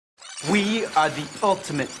We are the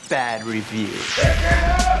ultimate bad review.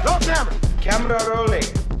 Roll camera. Camera rolling.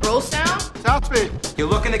 Roll sound. South speed. You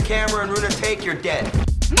look in the camera and ruin a take, you're dead.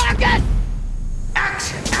 Marcus!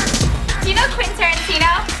 Action. Do you know Quentin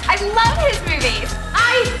Tarantino? I love his movies.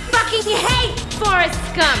 I fucking hate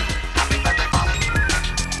Forrest Gump.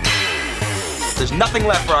 There's nothing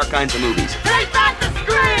left for our kinds of movies. Take back the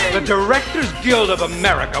screen! The Directors Guild of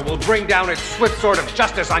America will bring down its swift sword of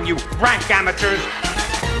justice on you rank amateurs.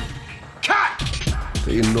 Cut.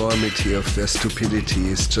 The enormity of their stupidity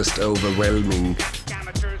is just overwhelming.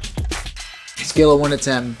 Scale of 1 to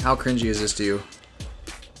 10, how cringy is this to you?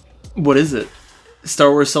 What is it?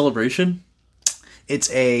 Star Wars Celebration?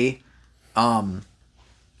 It's a,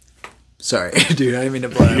 sorry, dude, I didn't mean to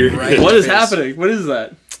blow it right. What is happening? What is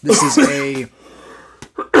that? This is a,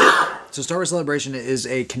 so Star Wars Celebration is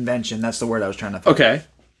a convention. That's the word I was trying to find. Okay.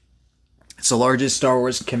 It's the largest Star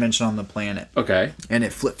Wars convention on the planet. Okay. And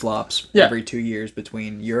it flip-flops Yeah. every 2 years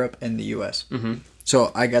between Europe and the US. Mm-hmm.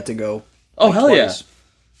 So I got to go. Oh, hell twice. yeah.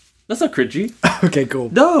 That's not cringy. Okay, cool.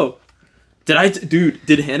 No.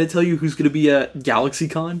 Did Hannah tell you who's going to be at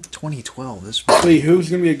GalaxyCon? 2012. This Wait, who's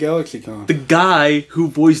gonna be at GalaxyCon? The guy who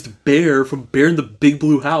voiced Bear from Bear in the Big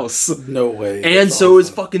Blue House. No way. And That's so is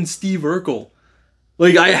awesome. fucking Steve Urkel.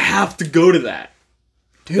 Like, I have to go to that.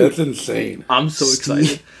 dude. That's insane. I'm so excited.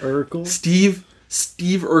 Steve Urkel.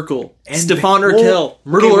 Steve Urkel. And Stefan Whoa. Urkel.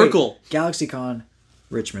 Myrtle Okay, wait. Urkel. GalaxyCon,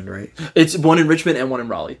 Richmond, right? It's one in Richmond and one in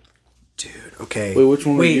Raleigh. Dude, okay. Wait, which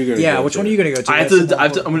one are you gonna yeah, go which to? one are you gonna go to? I have That's to.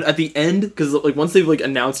 the I'm gonna, at the end, because like once they've like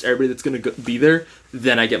announced everybody that's gonna be there,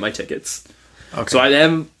 then I get my tickets. Okay. So I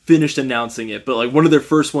haven't finished announcing it, but like one of their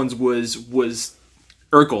first ones was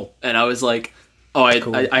Urkel, and I was like, oh,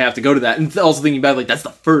 I have to go to that. And also thinking about it, like that's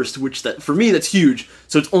the first, which that for me that's huge.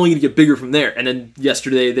 So it's only gonna get bigger from there. And then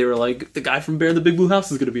yesterday they were like, the guy from Bear in the Big Blue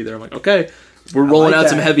House is gonna be there. I'm like, okay, we're rolling out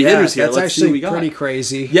some heavy hitters here. That's Let's see what actually we got. pretty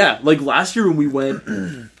crazy. Yeah, like last year when we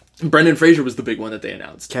went. Brendan Fraser was the big one that they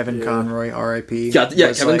announced. Kevin Conroy, R.I.P.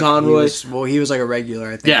 Kevin Conroy. He was like a regular,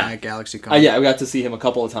 I think, Yeah. at GalaxyCon. Yeah, I got to see him a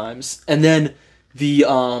couple of times. And then the,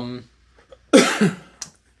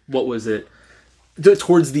 what was it?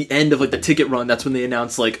 Towards the end of like the ticket run, that's when they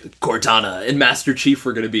announced like Cortana and Master Chief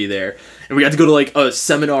were going to be there. And we got to go to like a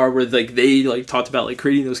seminar where like they like talked about like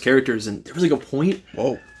creating those characters. And there was like a point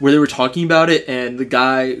where they were talking about it. And the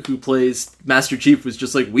guy who plays Master Chief was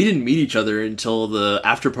just like, we didn't meet each other until the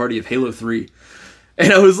after party of Halo 3.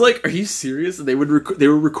 And I was like, are you serious? And they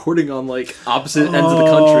were recording on like opposite ends of the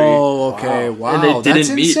country. Oh, okay. Wow. And they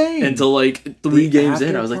didn't meet insane. until like 3 games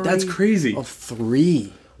in. I was like, that's crazy. Of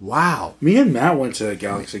 3. Wow. Me and Matt went to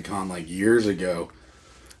GalaxyCon like years ago.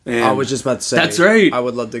 And I was just about to say. That's right. I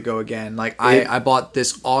would love to go again. Like, I bought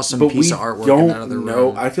this awesome but piece we of artwork don't in another know.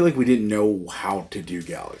 room. I feel like we didn't know how to do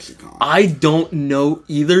GalaxyCon. I don't know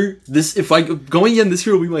either. Going in this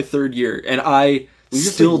year will be my 3rd year, and I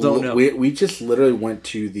still don't know. We just literally went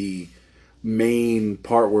to the main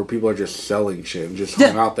part where people are just selling shit and just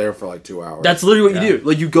hung out there for like 2 hours. That's literally what you do.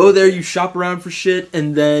 Like you go there, you shop around for shit,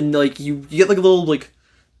 and then like you get like a little like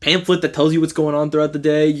pamphlet that tells you what's going on throughout the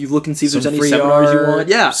day. You look and see if there's any seminars you want.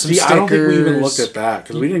 Yeah. Some I don't think we even stickers. looked at that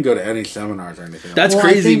because we didn't go to any seminars or anything. That's Well,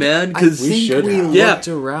 crazy, I think, man. I Because think we have. looked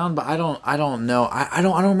around, but I don't know. I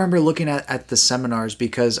don't remember looking at the seminars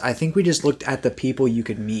because I think we just looked at the people you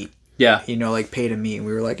could meet. yeah, You know, like pay to meet. And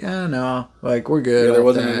we were like, no, like we're good. Yeah, there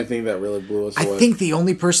with wasn't that. anything that really blew us I away. think the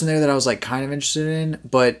only person there that I was like kind of interested in,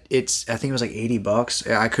 but I think it was like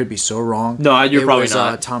 $80. I could be so wrong. No, you're It probably was,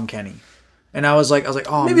 not. Tom Kenny. And I was like,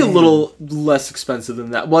 oh, maybe man. a little less expensive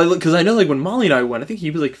than that. Well, because I know like when Molly and I went, I think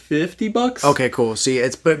he was like $50. Okay, cool. See,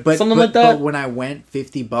 it's but Something like that? But when I went,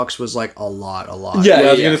 $50 was like a lot. Yeah,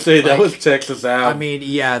 I was gonna say that Like, was Texas out. I mean,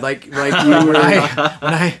 yeah, like when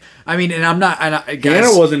I mean, and I'm not. Guys,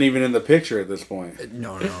 Hannah wasn't even in the picture at this point.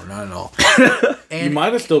 No, not at all. You And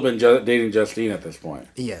might have still been dating Justine at this point.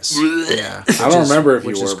 yes, yeah. I don't remember if you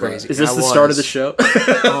which were, is but- crazy. Is this I the start of was. the show?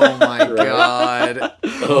 Oh my god.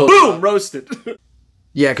 Boom, roasted.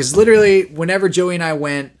 Yeah, because literally, whenever Joey and I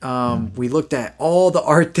went, we looked at all the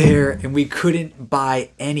art there, and we couldn't buy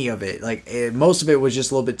any of it. Like, most of it was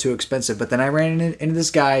just a little bit too expensive. But then I ran into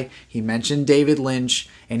this guy. He mentioned David Lynch,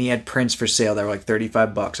 and he had prints for sale that were like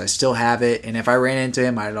 $35. I still have it, and if I ran into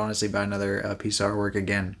him, I'd honestly buy another piece of artwork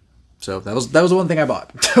again. So that was the one thing I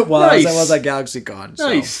bought while I was at GalaxyCon. So.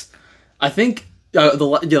 Nice. I think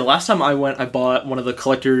the last time I went, I bought one of the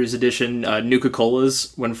collector's edition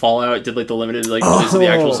Nuka-Colas when Fallout did like the limited like release of the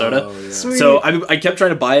actual soda. yeah. Sweet. So I kept trying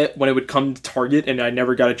to buy it when it would come to Target, and I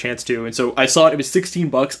never got a chance to. And so I saw it. It was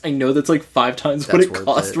 $16. I know that's like 5 times what That's it worth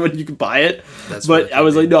cost it. when you could buy it. That's but worth I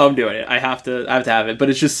was it, like, no, I'm doing it. I have to have it. But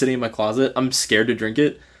it's just sitting in my closet. I'm scared to drink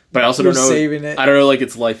it. But I also don't know. Saving it. I don't know, like,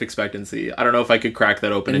 its life expectancy. I don't know if I could crack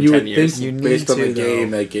that open And in you 10 would years. think, You need based on to, the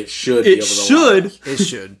game, though. like it should. Be able to last. It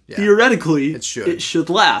should. Yeah. Theoretically, It should. It should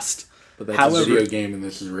last. But that's However, a video game, and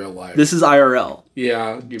this is real life. This is IRL.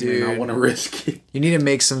 Yeah, you may not Dude. want to risk it. You need to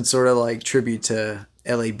make some sort of like tribute to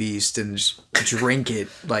LA Beast and just drink it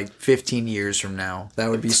like 15 years from now. That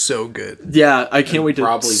would be so good. Yeah, I can't wait to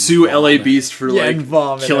probably sue LA vomit. Beast for like and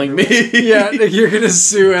vomit killing me. yeah, you're gonna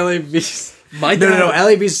sue LA Beast. My No, dad,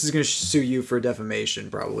 LA Beast is gonna sue you for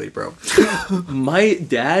defamation, probably, bro. My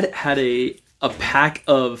dad had a pack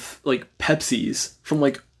of like Pepsis from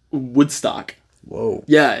like Woodstock. Whoa.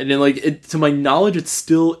 Yeah, and then like to my knowledge, it's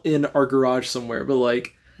still in our garage somewhere. But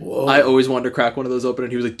like, Whoa. I always wanted to crack one of those open,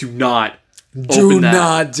 and he was like, "Do not Do open that.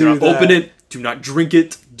 not do that. Open it. Do not drink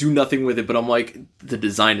it. Do nothing with it." But I'm like, the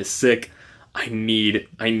design is sick. I need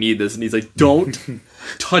this, and he's like, "Don't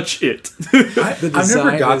touch it." I've never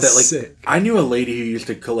design got is that. Like, sick. I knew a lady who used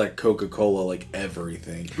to collect Coca-Cola, like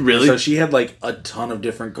everything. Really? So she had like a ton of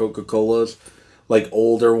different Coca-Colas, like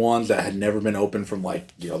older ones that had never been opened from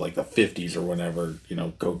like like the 50s or whenever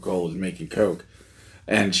Coca-Cola was making Coke,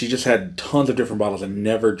 and she just had tons of different bottles and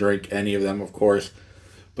never drank any of them, of course.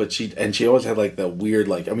 But she always had like the weird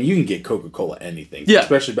you can get Coca-Cola anything. Yeah.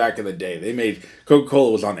 Especially back in the day, they made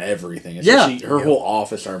Coca-Cola was on everything. And Yeah. So her whole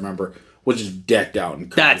office, I remember, was just decked out in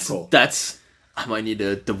Coca-Cola. That's. I might need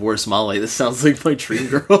to divorce Molly. This sounds like my dream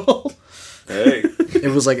girl. Hey.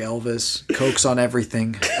 It was like Elvis. Coke's on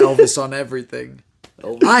everything. Elvis on everything.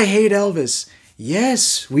 I hate Elvis.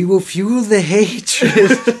 Yes, we will fuel the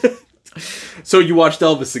hatred. So you watched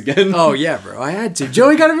Elvis again? Oh yeah, bro. I had to.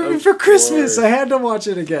 Joey got it for me for Christmas. I had to watch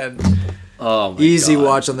it again. Oh my Easy God.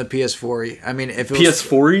 watch on the PS4. I mean, if it was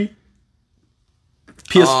PS4?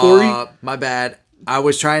 PS4? my bad. I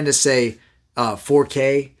was trying to say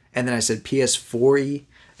 4K, and then I said PS4,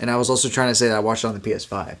 and I was also trying to say that I watched it on the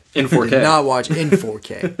PS5. In I 4K. did not watch in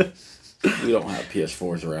 4K. We don't have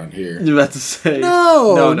PS4s around here. You're about to say.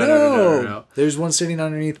 No. There's one sitting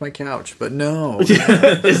underneath my couch, but no.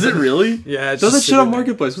 Is it really? Yeah, it's Throw that just shit on sitting there.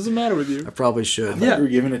 Marketplace. What's the matter with you? I probably should. Yeah. You were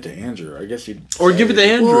giving it to Andrew. I guess you'd Or give it to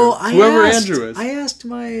Andrew. Well, Whoever Andrew is. I asked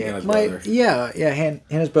my Hannah's my brother.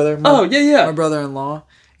 Hannah's brother. My brother-in-law,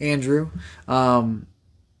 Andrew. I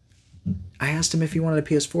asked him if he wanted a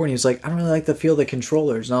PS4, and he was like, "I don't really like the feel of the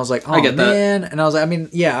controllers." And I was like, "Oh I get that. man!" And I was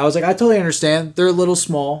like, I totally understand. They're a little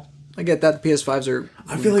small. I get that. The PS5s are.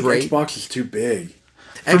 I feel like great. Xbox is too big.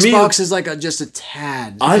 Xbox is like just a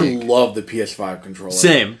tad. I big. love the PS5 controller.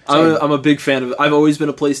 Same. I'm a big fan of it. I've always been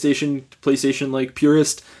a PlayStation like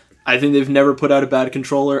purist. I think they've never put out a bad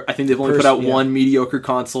controller. I think they've only put out one mediocre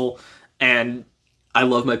console, and I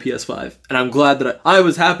love my PS5. And I'm glad that I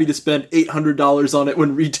was happy to spend $800 on it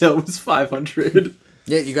when retail was $500.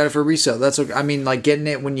 Yeah, you got it for resale. That's what I mean. Like getting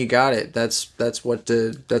it when you got it. That's what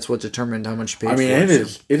determined how much you paid. I mean,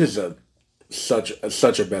 for it is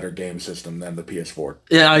such a better game system than the PS4.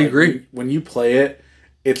 Yeah, I agree. When you play it,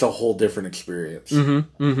 it's a whole different experience.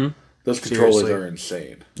 Mm-hmm. Mm-hmm. Those controllers Seriously. are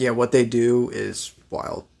insane. Yeah, what they do is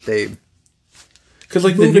wild. They Because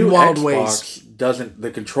like the move in new wild Xbox ways. doesn't. The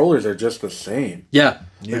controllers are just the same. Yeah.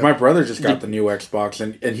 Like my brother just got the new Xbox,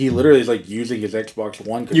 and he literally is like using his Xbox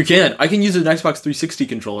One controller. You can. I can use an Xbox 360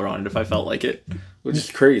 controller on it if I felt like it. Which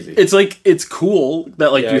is crazy. It's like, it's cool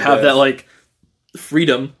that like Yeah, you it have does. that like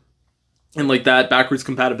freedom and like that backwards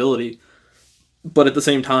compatibility. But at the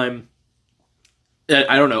same time,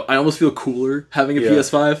 I don't know. I almost feel cooler having a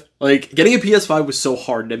PS5. Like, getting a PS5 was so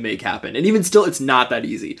hard to make happen. And even still, it's not that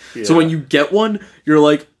easy. Yeah. So when you get one, you're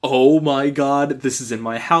like, oh my god, this is in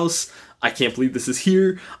my house. I can't believe this is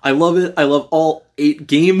here. I love it. I love all 8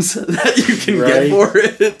 games that you can get for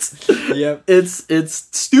it. Yep. It's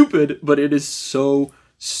stupid, but it is so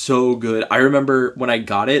good. I remember when I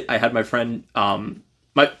got it, I had my friend,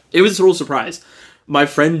 it was a total surprise. My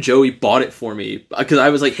friend Joey bought it for me because I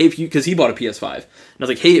was like, hey, because he bought a PS5, and I was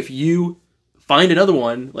like, hey, if you find another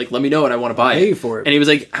one, like, let me know, and I want to buy pay it for it. And he was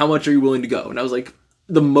like, how much are you willing to go? And I was like,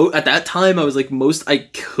 at that time, I was like, most I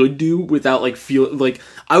could do without like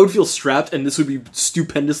I would feel strapped, and this would be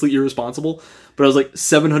stupendously irresponsible. But I was like,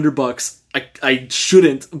 $700. I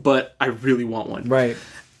shouldn't, but I really want one. right.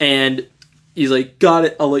 And he's like, got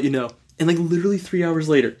it, I'll let you know. And like literally 3 hours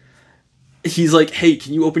later, he's like, hey,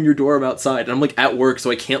 can you open your door? I'm outside. And I'm like at work, so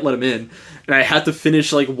I can't let him in. And I had to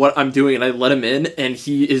finish like what I'm doing, and I let him in, and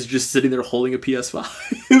he is just sitting there holding a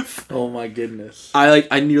PS5. Oh my goodness.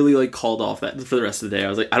 I nearly like called off that for the rest of the day. I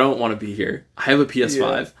was like, I don't want to be here. I have a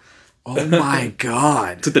PS5. Oh my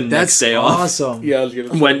god. Took the next day off. Awesome. Yeah, I was gonna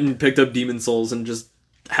say. Went and picked up Demon Souls and just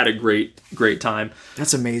had a great time.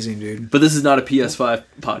 That's amazing, dude. But this is not a PS5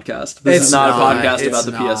 podcast. This is not a podcast about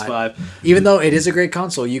the PS5. Even though it is a great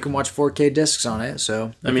console, you can watch 4K discs on it.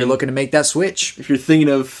 So if you're looking to make that switch, if you're thinking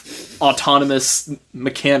of autonomous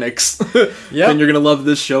mechanics, then you're gonna love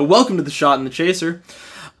this show. Welcome to The Shot and the Chaser.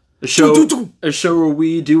 A show where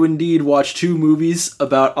we do indeed watch 2 movies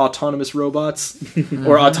about autonomous robots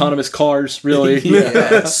or autonomous cars, really.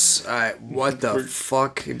 Yes. What the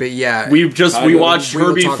fuck? But yeah, we watched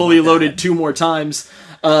Herbie Fully Loaded 2 more times.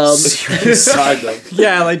 Yeah,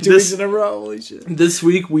 like 2 weeks in a row. Holy shit. This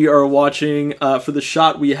week we are watching for The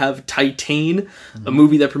Shot. We have Titane, a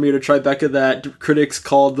movie that premiered at Tribeca that critics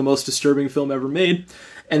called the most disturbing film ever made.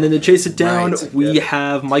 And then to chase it down, we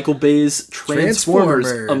have Michael Bay's Transformers,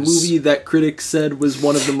 a movie that critics said was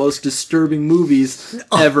one of the most disturbing movies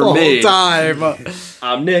ever made. Time.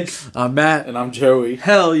 I'm Nick. I'm Matt. And I'm Joey.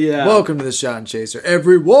 Hell yeah. Welcome to The Shot and Chaser,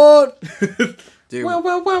 everyone. Dude,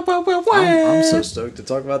 I'm so stoked to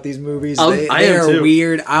talk about these movies. They are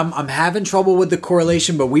weird. I'm having trouble with the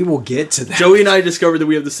correlation, but we will get to that. Joey and I discovered that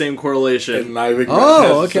we have the same correlation. And I think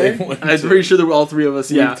okay. I'm pretty sure that all 3 of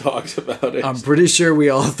us, we talked about it. I'm pretty sure we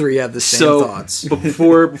all 3 have the same thoughts. But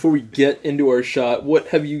before we get into our shot, what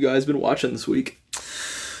have you guys been watching this week?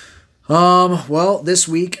 Well, this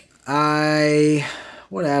week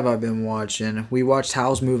what have I been watching? We watched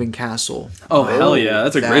Howl's Moving Castle. Oh, hell yeah.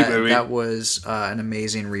 That's a great movie. That was an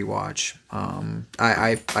amazing rewatch.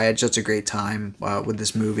 I had such a great time with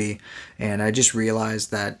this movie, and I just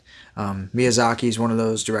realized that Miyazaki is one of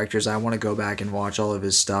those directors I want to go back and watch all of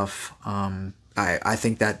his stuff. I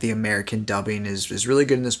think that the American dubbing is really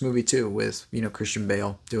good in this movie too, with Christian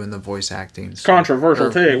Bale doing the voice acting. So,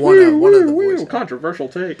 controversial take. One of the voice controversial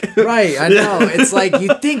take. Right, I know. It's like you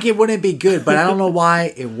think it wouldn't be good, but I don't know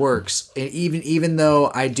why it works. And even though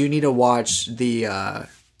I do need to watch the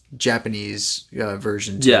Japanese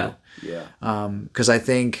version too. Yeah. Because I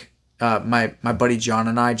think my buddy John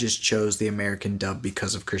and I just chose the American dub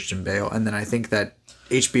because of Christian Bale, and then I think that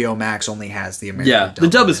HBO Max only has the American dub. Yeah, the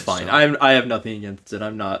dub is fine. So. I have nothing against it.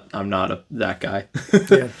 I'm not that guy.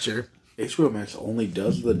 Yeah, sure. HBO Max only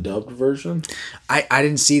does the dubbed version? I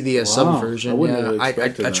didn't see the sub version.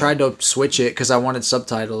 I tried to switch it because I wanted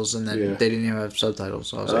subtitles, and then they didn't even have subtitles.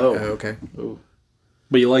 So I was like, okay. Ooh.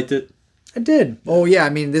 But you liked it? I did. Oh, yeah. I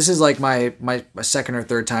mean, this is like my second or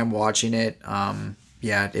third time watching it.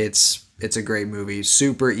 Yeah, it's a great movie.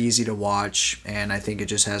 Super easy to watch, and I think it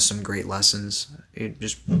just has some great lessons.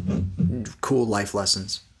 Just cool life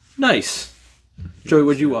lessons. Nice. Joey,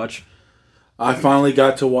 what'd you watch? I finally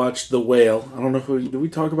got to watch The Whale. I don't know if did we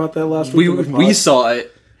talk about that last week? We saw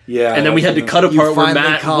it. Yeah. And then we had to cut a part where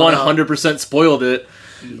Matt 100% spoiled it.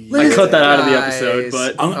 I cut that out of the episode,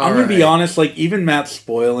 but I'm going to be honest, like even Matt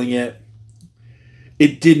spoiling it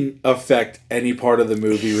didn't affect any part of the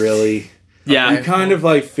movie really. Yeah. You kind of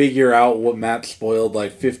like figure out what Matt spoiled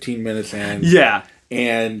like 15 minutes in. Yeah.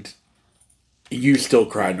 And you still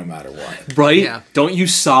cry no matter what. Right? Yeah. Don't you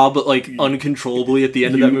sob like uncontrollably at the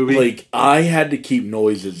end of that movie? Like I had to keep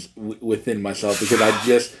noises within myself because I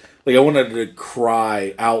just I wanted to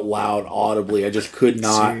cry out loud audibly. I just could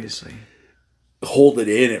not hold it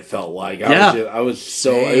in. It felt like I was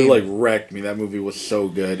so it like wrecked me. That movie was so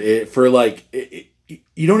good.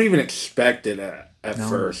 You don't even expect it at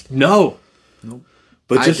first. No. Nope.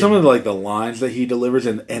 But just some of the lines that he delivers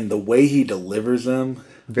and the way he delivers them.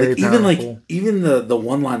 Very powerful. Even the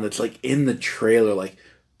one line that's like in the trailer, like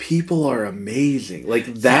people are amazing. Like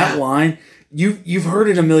that line, you've heard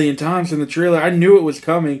it a million times in the trailer. I knew it was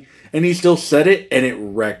coming, and he still said it, and it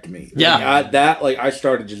wrecked me. Yeah, I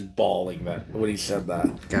started just bawling when he said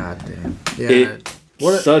that. God damn. Yeah.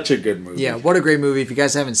 Such a good movie. Yeah, what a great movie. If you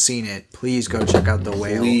guys haven't seen it, please go check out The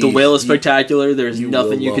Whale. Please. The Whale is spectacular. There's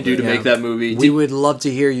nothing you could do to make that movie. We would love to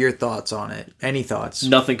hear your thoughts on it. Any thoughts?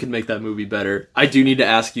 Nothing could make that movie better. I do need to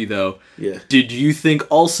ask you, though. Yeah. Did you think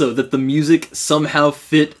also that the music somehow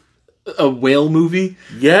fit a whale movie?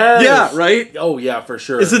 Yes. Yeah, right? Oh, yeah, for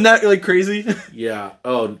sure. Isn't that, crazy? Yeah.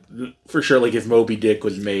 Oh, for sure, if Moby Dick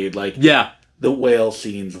was made, the whale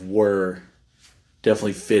scenes were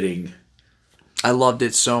definitely fitting. I loved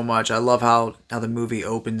it so much. I love how the movie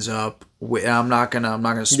opens up. I'm not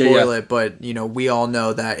gonna spoil it, but we all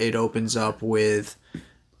know that it opens up with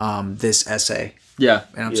this essay. Yeah,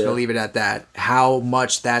 and I'm just gonna leave it at that. How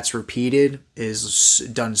much that's repeated is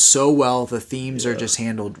done so well. The themes are just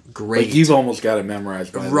handled great. You've almost got it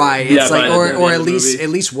memorized, right? It's or at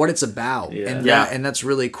least what it's about, and that's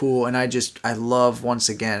really cool. And I love once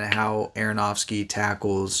again how Aronofsky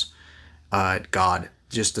tackles God.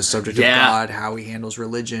 just the subject Yeah. of God, how he handles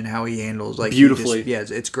religion, how he handles like Beautifully.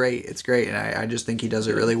 it's great. It's great, and I just think he does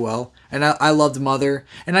it really well. And I loved Mother,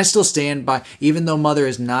 and I still stand by, even though Mother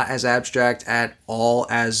is not as abstract at all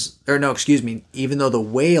as, or no, excuse me, even though The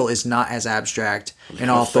Whale is not as abstract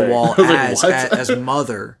and off the wall as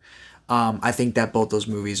Mother. I think that both those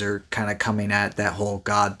movies are kind of coming at that whole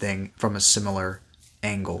God thing from a similar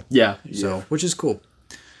angle. Yeah. So, which is cool.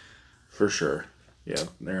 For sure. Yeah,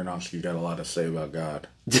 Aronofsky got a lot to say about God.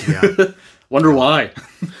 Yeah. Wonder why.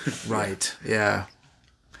 Right. Yeah.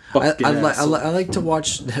 Fucking I asshole. like to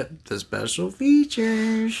watch the special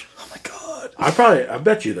features. Oh my god. I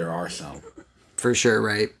bet you there are some. For sure,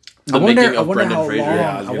 right? The making of Brendan Fraser.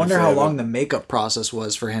 Yeah, I was I gonna wonder say how that. long the makeup process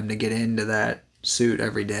was for him to get into that suit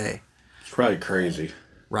every day. It's probably crazy.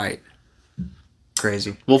 Right.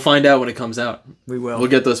 Crazy. We'll find out when it comes out. We will. We'll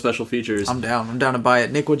get those special features. I'm down. I'm down to buy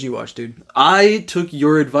it. Nick, what'd you watch, dude? I took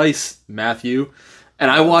your advice, Matthew,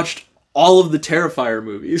 and I watched all of the Terrifier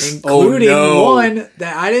movies. Including no. one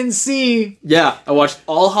that I didn't see. Yeah, I watched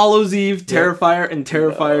All Hallows Eve, Terrifier, and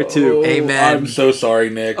Terrifier 2. Amen. I'm so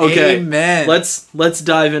sorry, Nick. Okay, Amen. Let's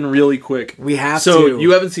dive in really quick. We have so, to.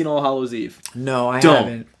 you haven't seen All Hallows Eve. No, I Don't.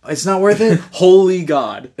 haven't. It's not worth it? Holy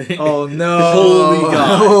God. Oh, no. Holy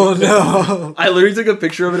God. Oh, no. I literally took a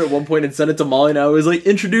picture of it at one point and sent it to Molly, and I was like,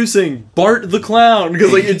 introducing Bart the Clown,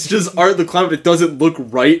 because like it's just Art the Clown, but it doesn't look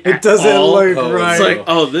right. It doesn't all. look Oh, right. It's like,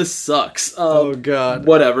 oh, this sucks. Oh, God.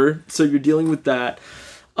 Whatever. So you're dealing with that.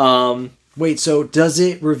 Wait, so does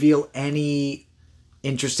it reveal any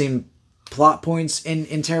interesting plot points in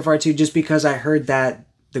Terrifier 2? Just because I heard that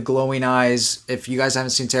the glowing eyes, if you guys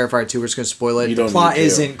haven't seen Terrifier 2, we're just going to spoil it. You The don't plot need to.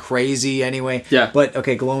 isn't crazy anyway. Yeah. But,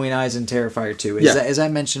 okay, glowing eyes in Terrifier 2. Yeah. Is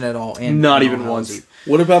that mentioned at all? In Not All even Hallows once. Eve?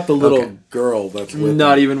 What about the little Okay. girl that's with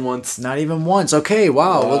Not him? even once. Not even once. Okay,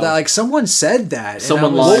 wow. Well, that, like, someone said that. and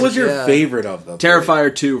Someone I lied. What was your yeah. favorite of them?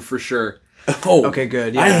 Terrifier 2, for sure. Oh, Okay,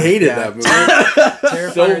 good. I Yeah, hated yeah. that movie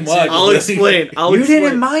Terrifier so 2. much. I'll explain. You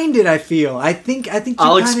didn't mind it, I feel. I think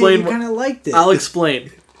I'll you explain kind of liked it. I'll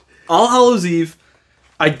explain. All Hallows Eve,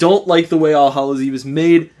 I don't like the way All Hallows Eve is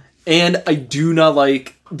made, and I do not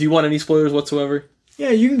like... Do you want any spoilers whatsoever? Yeah,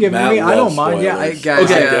 you can give Matt me. I don't loves mind. Yeah, spoilers. guys.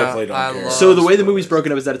 Okay. Yeah, I definitely don't care. So the way the movie's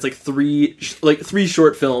broken up is that it's like three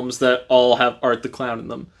short films that all have Art the Clown in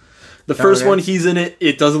them. The first Okay. one, he's in it.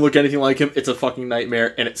 It doesn't look anything like him. It's a fucking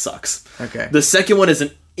nightmare, and it sucks. Okay. The second one is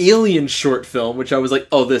an alien short film, which I was like,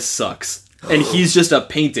 oh, this sucks. And he's just a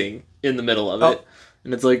painting in the middle of it.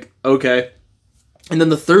 And it's like, okay. And then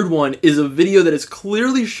the third one is a video that is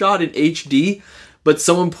clearly shot in HD, but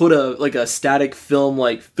someone put a static film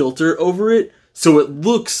like filter over it, so it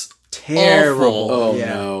looks Terrible. awful. Oh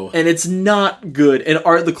Yeah. no. And it's not good. And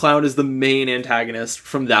Art the Clown is the main antagonist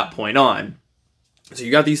from that point on. So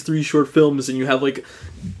you got these three short films, and you have like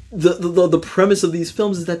the premise of these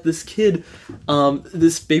films is that this kid,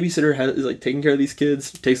 this babysitter is like taking care of these kids,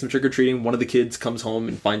 takes them trick or treating. One of the kids comes home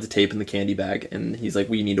and finds a tape in the candy bag, and he's like,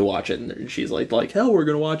 "We need to watch it." And she's like hell, we're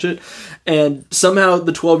gonna watch it. And somehow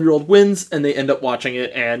the 12-year-old wins, and they end up watching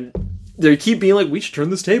it, and they keep being like, we should turn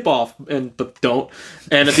this tape off, but don't.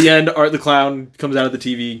 And at the end, Art the Clown comes out of the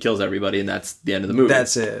TV and kills everybody, and that's the end of the movie.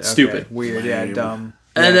 That's it. Okay. Stupid. Weird. Yeah. Dumb.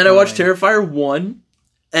 And then I watched Terrifier 1,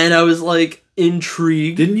 and I was like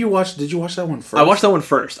intrigued. Did you watch that one first? I watched that one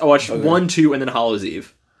first. I watched Okay. 1, 2, and then Hallows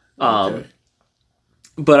Eve. Okay.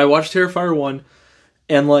 But I watched Terrifier 1,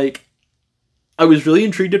 and like I was really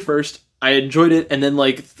intrigued at first. I enjoyed it, and then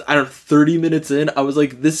like 30 minutes in, I was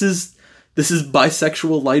like, this is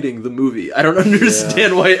bisexual lighting, the movie. I don't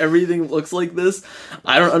understand why everything looks like this.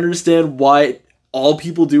 I don't understand why all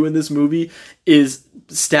people do in this movie is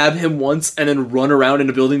stab him once and then run around in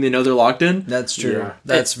a building they know they're locked in. That's true. Yeah.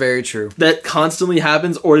 That's very true. That constantly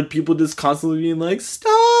happens, or people just constantly being like,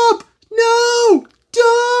 stop! No!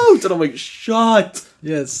 Don't! And I'm like, shut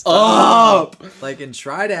Yes. up! Like, and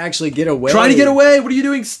try to actually get away. Try to get away! What are you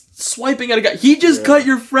doing? Swiping at a guy. He just cut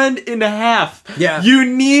your friend in half. Yeah. You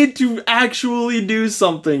need to actually do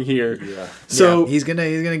something here. Yeah. So, Yeah, he's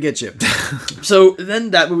gonna get you. so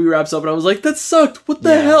then that movie wraps up, and I was like, that sucked. What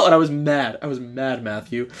the hell? And I was mad. I was mad,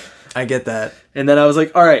 Matthew. I get that. And then I was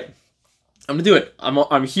like, all right, I'm gonna do it.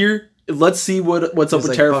 I'm here. Let's see what's up He's with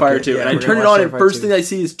like, Terrifier fuck it. 2. Yeah, and I we're turn gonna it on, watch and Terrifier first 2. thing I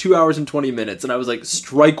see is 2 hours and 20 minutes. And I was like,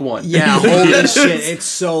 strike one. Yeah, holy shit, it's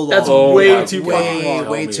so long. That's Oh, way yeah, too way- fucking long.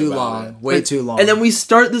 way Tell too me about long. it. Way too long. And then we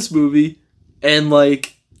start this movie, and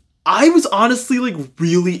like, I was honestly like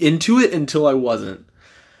really into it until I wasn't.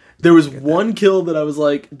 There was one kill that I was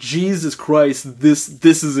like, Jesus Christ, this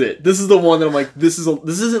is it. This is the one that I'm like, this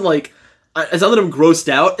isn't like, it's not that I'm grossed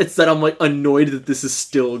out, it's that I'm like annoyed that this is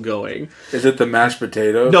still going. Is it the mashed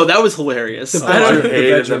potato? No, that was hilarious. I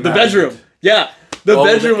hated The bedroom. Yeah. The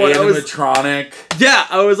bedroom one, animatronic. Yeah,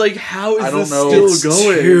 I was like, how is this still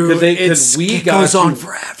going? Because it goes on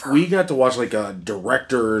forever. We got to watch like a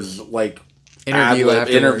director's like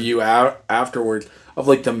interview afterwards of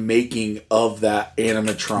like the making of that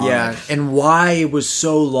animatronic. Yeah, and why it was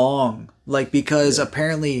so long. Like, because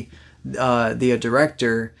apparently the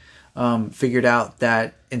director figured out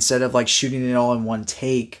that instead of like shooting it all in one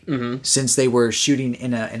take, since they were shooting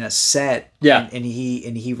in a set, and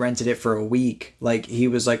he rented it for a week, like he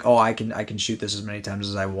was like, oh, I can shoot this as many times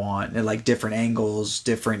as I want, and like different angles,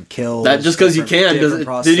 different kills. That just because you can,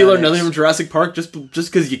 did you learn nothing from Jurassic Park? Just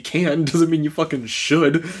because you can doesn't mean you fucking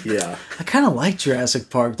should. Yeah, I kind of like Jurassic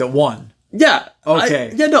Park, the one. Yeah.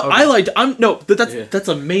 Okay. I liked. That's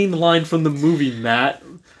a main line from the movie, Matt.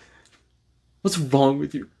 What's wrong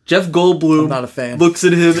with you? Jeff Goldblum I'm not a fan. Looks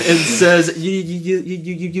at him and says, "You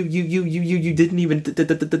didn't even think.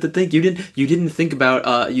 You didn't think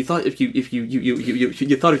about. You thought if you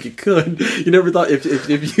thought if you could. You never thought if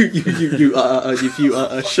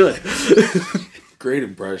you should." Great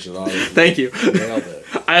impression, honestly. Thank you. Nailed it.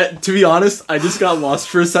 To be honest, I just got lost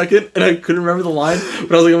for a second and I couldn't remember the line,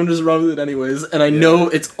 but I was like, I'm gonna just run with it anyways. And I know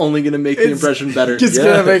it's only gonna make the impression better. It's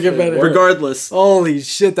gonna make it better. Regardless. Holy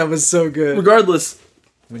shit, that was so good. Regardless.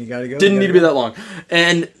 When you gotta go. Didn't need to be that long.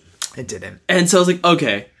 And it didn't. And so I was like,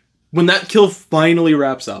 okay. When that kill finally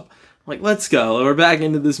wraps up, I'm like, let's go. We're back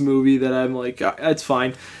into this movie that I'm like, that's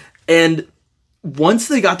fine. And once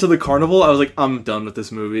they got to the carnival, I was like, I'm done with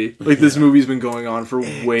this movie. Like, this movie's been going on for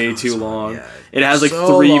way too long. Yeah. It has like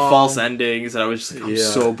so 3 false endings, and I was just like, I'm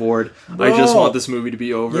so bored. I just want this movie to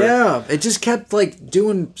be over. Yeah, it just kept like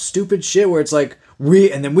doing stupid shit where it's like,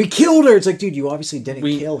 and then we killed her. It's like, dude, you obviously didn't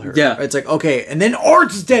kill her. Yeah. It's like, okay, and then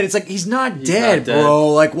Art's dead. It's like, he's not dead, bro.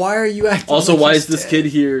 Like, why are you acting Also, like why is this kid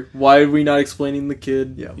here? Why are we not explaining the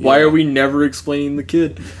kid? Yeah. Why are we never explaining the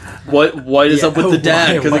kid? What is up with the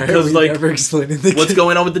dad? Because like, never explaining the what's kid?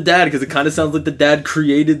 going on with the dad? Because it kind of sounds like the dad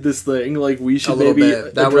created this thing. Like, we should maybe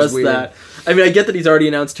address that. I mean, I get that he's already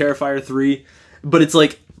announced Terrifier 3, but it's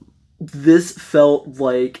like, this felt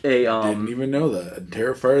like a didn't even know that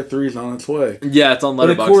Terrifier 3 is on its way. Yeah, it's on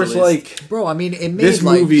Letterboxd. But of course, like, bro, I mean, it made this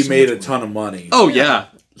like, movie so made a ton of money. Oh yeah.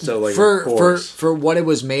 So like, for what it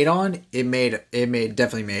was made on, it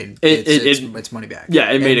definitely made its money back. Yeah,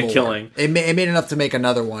 it made a killing. It made enough to make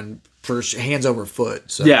another one for hands over foot.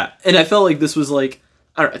 So yeah, and I felt like this was like,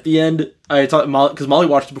 I don't know, at the end I talked because Molly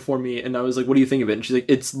watched it before me, and I was like, "What do you think of it?" And she's like,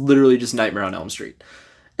 "It's literally just Nightmare on Elm Street."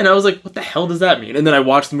 And I was like, what the hell does that mean? And then I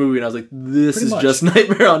watched the movie and I was like, this is just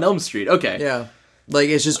Nightmare on Elm Street. Okay. Yeah. Like,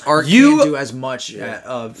 it's just art can't do as much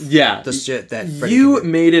of the shit that Freddy you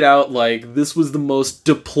made it out like this was the most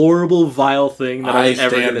deplorable, vile thing that I'm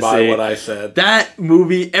ever going to say. I stand by what I said. That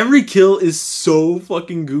movie, every kill is so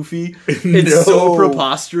fucking goofy. It's so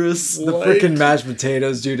preposterous. The freaking mashed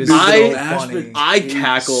potatoes, dude, is so funny. I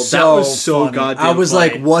cackled. So that was so funny. goddamn I was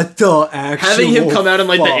funny. like, what the actual Having him come out in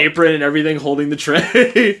like fuck? the apron and everything, holding the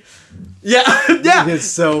tray. Yeah. It's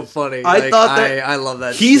so funny. I thought that I love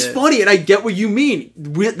that. He's shit. funny, and I get what you mean.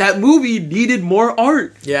 That movie needed more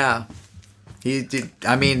art. Yeah, he did.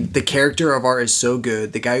 I mean, the character of Art is so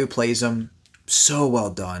good. The guy who plays him, so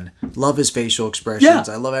well done. Love his facial expressions.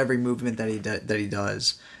 I love every movement that he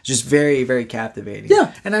does. Just very, very captivating. Yeah,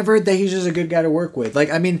 Yeah. And I've heard that he's just a good guy to work with.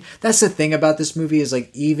 Like, I mean, that's the thing about this movie is like,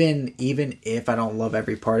 even if I don't love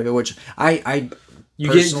every part of it, which I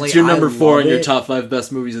personally, it's your number 4 in your it. top 5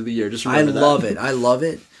 best movies of the year. Just remember that. I love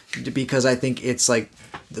it because I think it's like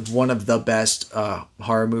one of the best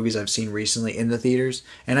horror movies I've seen recently in the theaters,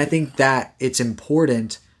 and I think that it's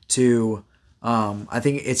important to for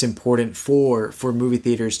movie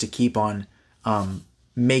theaters to keep on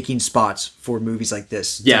making spots for movies like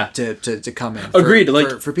this to come in. Agreed.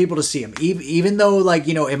 For people to see them, even though, like,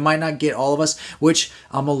 you know, it might not get all of us, which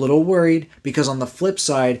I'm a little worried because on the flip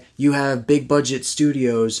side you have big budget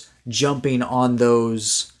studios jumping on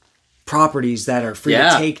those properties that are free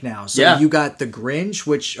to take now. So you got The Grinch,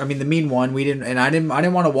 which, I mean, the mean one, I didn't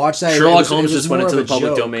want to watch that. Sherlock Holmes just went into the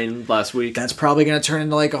public domain last week. That's probably going to turn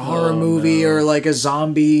into like a horror movie or like a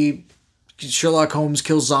zombie Sherlock Holmes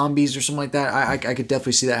kills zombies or something like that. I could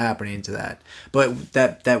definitely see that happening into that. But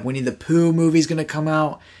that Winnie the Pooh movie is going to come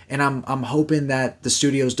out, and I'm hoping that the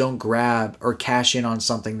studios don't grab or cash in on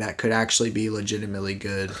something that could actually be legitimately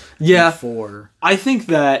good. Yeah. I think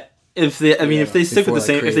that if they stick with the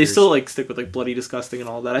same, if they still like stick with like Bloody Disgusting and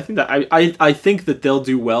all that, I think that I think that they'll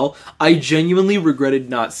do well. I genuinely regretted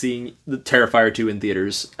not seeing the Terrifier 2 in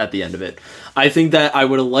theaters at the end of it. I think that I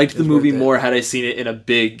would have liked the movie more had I seen it in a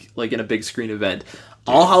big screen event.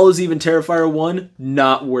 All Hallows Eve and Terrifier 1,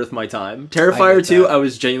 not worth my time. Terrifier 2, I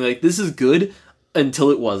was genuinely like, this is good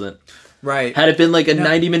until it wasn't. Right. Had it been like a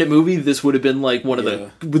 90-minute movie, this would have been like one of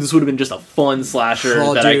this would have been just a fun slasher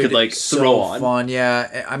that I could like throw on. Fun,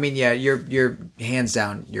 yeah. I mean, yeah, you're hands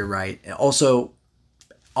down, you're right. And also,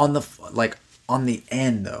 on the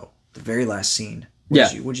end though, the very last scene.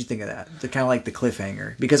 What'd you think of that? The kind of like the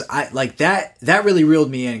cliffhanger, because I like that really reeled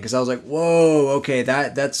me in, because I was like, whoa, okay,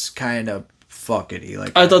 that's kind of fuckity.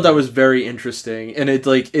 Like, I thought that was very interesting, and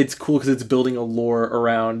it's cool because it's building a lore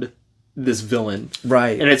around this villain,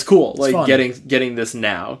 right? And it's cool, it's like getting this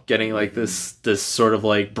now, getting like this sort of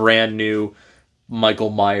like brand new Michael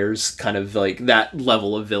Myers kind of like that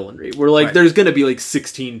level of villainry. Where like there's gonna be like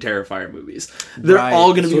 16 Terrifier movies. They're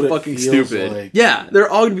all gonna be fucking stupid. Like. Yeah, they're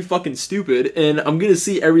all gonna be fucking stupid, and I'm gonna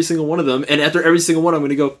see every single one of them, and after every single one, I'm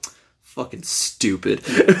gonna go, fucking stupid.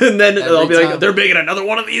 And then I'll be like, they're making another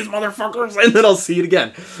one of these motherfuckers, and then I'll see it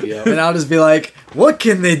again. Yeah. And I'll just be like, what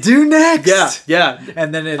can they do next? Yeah.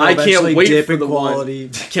 And then it'll eventually dip in quality.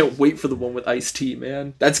 I can't wait for the one with Ice-T,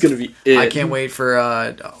 man. That's gonna be it. I can't wait for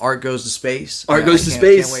Art Goes to Space. Art Goes to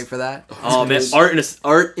Space. Can't wait for that. Oh man,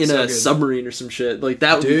 Art in a submarine or some shit. Like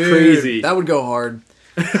that would be crazy. That would go hard.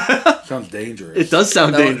 Sounds dangerous. It does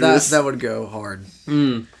sound dangerous. That would go hard.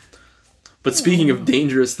 But speaking of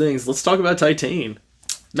dangerous things, let's talk about Titane.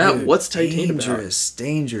 Matt, what's Titane about?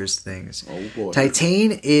 Dangerous things. Oh boy.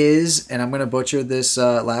 Titane is, and I'm going to butcher this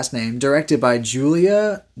last name, directed by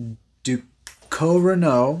Julia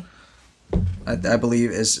Ducournau. I believe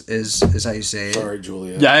is how you say it. Sorry,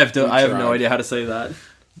 Julia. Yeah, I have no idea how to say that.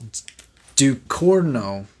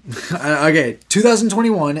 Ducournau. Okay,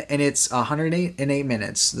 2021, and it's 108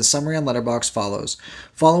 minutes. The summary on Letterboxd follows.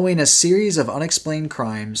 Following a series of unexplained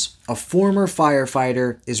crimes, a former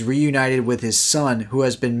firefighter is reunited with his son, who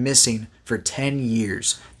has been missing for 10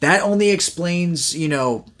 years. That only explains,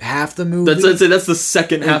 half the movie. That's the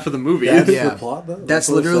second half of the movie. That's the plot, though? That's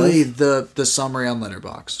literally the summary on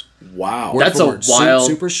Letterboxd. Wow. That's a wild...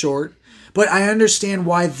 Super short. But I understand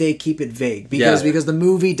why they keep it vague, because the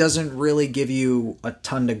movie doesn't really give you a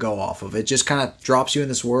ton to go off of. It just kind of drops you in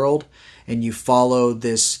this world, and you follow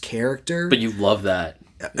this character. But you love that.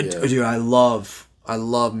 Dude, I love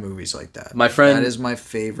movies like that. That is my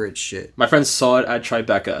favorite shit. My friend saw it at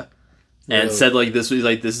Tribeca and said like this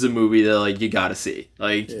is a movie that like you gotta see.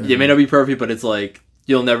 Like it may not be perfect, but it's like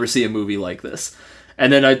you'll never see a movie like this.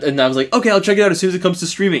 And then I was like, okay, I'll check it out as soon as it comes to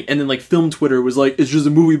streaming. And then like Film Twitter was like, it's just a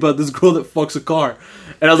movie about this girl that fucks a car.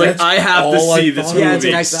 And I was like, I have to see this movie.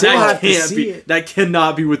 Yeah, I still have to see it. That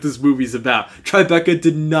cannot be what this movie's about. Tribeca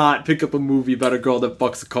did not pick up a movie about a girl that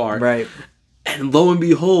fucks a car. Right. And lo and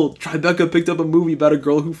behold, Tribeca picked up a movie about a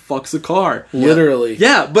girl who fucks a car. Literally.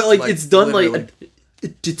 Yeah, but like it's done literally.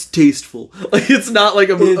 It's tasteful. Like it's not like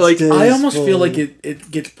a like. Tasteful. I almost feel like it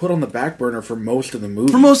gets put on the back burner for most of the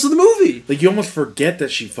movie. Like you almost forget that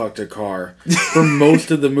she fucked a car for most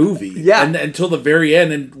of the movie. Yeah. And until the very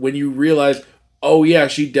end, and when you realize, oh yeah,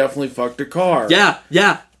 she definitely fucked a car.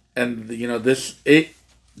 Yeah. And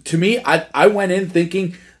to me, I went in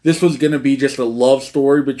thinking this was gonna be just a love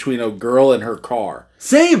story between a girl and her car.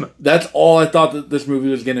 Same. That's all I thought that this movie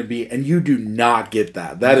was gonna be, and you do not get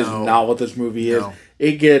that. That is not what this movie is.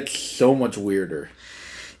 It gets so much weirder.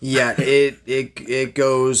 Yeah, it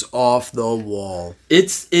goes off the wall.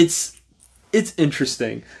 It's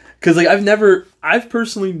interesting because like I've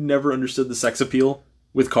personally never understood the sex appeal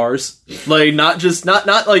with cars. Like not just not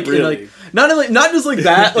like really? not just like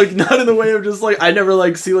that. Like not in the way of just like I never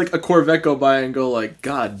like see like a Corvette go by and go like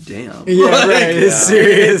God damn. Yeah, like, right. It's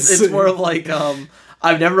serious. It's more of like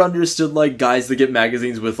I've never understood like guys that get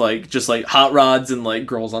magazines with like just like hot rods and like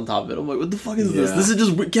girls on top of it. I'm like, what the fuck is this? This is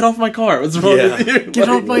just get off my car. What's wrong with you? Get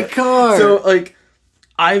off my car. So like,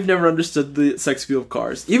 I've never understood the sex appeal of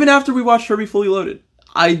cars. Even after we watched Herbie Fully Loaded,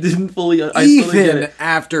 I didn't fully. I still didn't get it.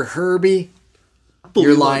 After Herbie,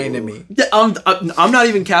 you're lying to me. Yeah, I'm not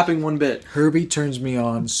even capping one bit. Herbie turns me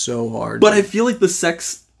on so hard. But I feel like the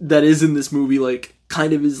sex that is in this movie like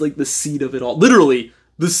kind of is like the seed of it all. Literally,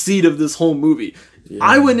 the seed of this whole movie. Yeah.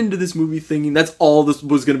 I went into this movie thinking that's all this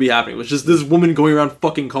was going to be happening. It was just this woman going around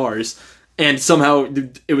fucking cars. And somehow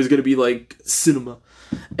it was going to be like cinema.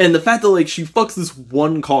 And the fact that like she fucks this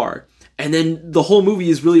one car. And then the whole movie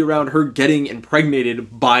is really around her getting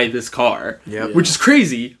impregnated by this car. Yep. Which is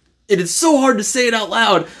crazy. And it's so hard to say it out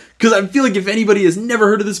loud. Because I feel like if anybody has never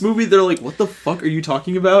heard of this movie, they're like, what the fuck are you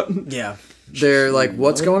talking about? Yeah. They're like,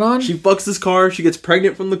 what's going on? She fucks this car. She gets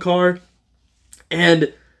pregnant from the car.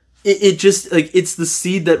 And... It just, like, it's the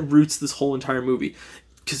seed that roots this whole entire movie.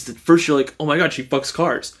 Because at first you're like, oh my god, she fucks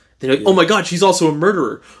cars. Then you're like, oh my god, she's also a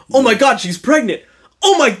murderer. Oh my god, she's pregnant.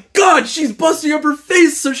 oh my god, she's busting up her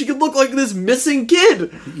face so she can look like this missing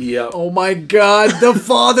kid. Yeah. Oh my god, the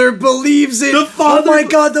father believes it. The father- Oh my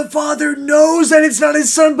god, the father knows that it's not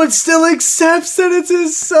his son, but still accepts that it's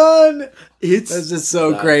his son. That's just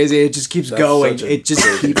so crazy. It just keeps going. It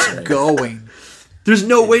just keeps going. There's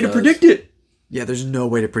no way to predict it. Yeah, there's no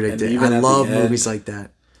way to predict And it. even I at love the end- movies like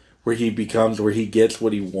that. Where he gets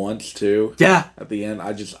what he wants to. Yeah. At the end,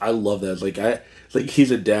 I love that. Like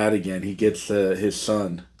he's a dad again. He gets his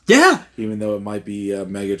son. Yeah. Even though it might be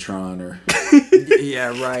Megatron or. Yeah,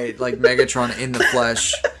 right. Like Megatron in the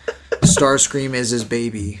flesh. Starscream is his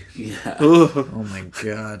baby. Yeah. Oh my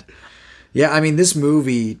god. Yeah, I mean, this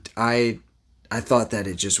movie, I thought that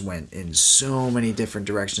it just went in so many different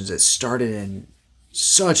directions. It started in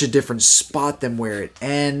such a different spot than where it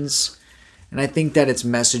ends. And I think that its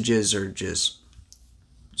messages are just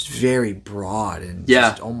very broad and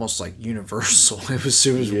just almost like universal. It was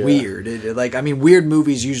weird. Weird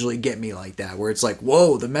movies usually get me like that, where it's like,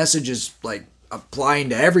 whoa, the message is like applying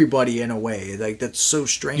to everybody in a way. Like, that's so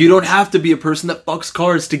strange. You don't have to be a person that fucks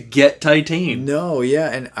cars to get Titane. No, yeah,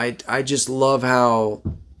 and I just love how,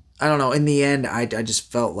 I don't know, in the end, I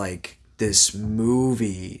just felt like this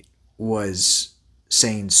movie was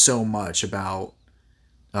saying so much about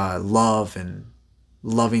love and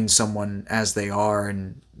loving someone as they are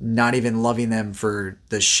and not even loving them for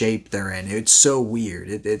the shape they're in. It's so weird.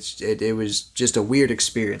 It was just a weird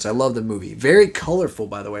experience. I love the movie. Very colorful,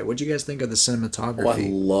 by the way. What'd you guys think of the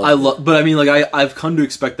cinematography? But I mean, like I've come to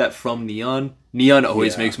expect that from Neon. Neon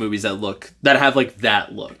always makes movies that have like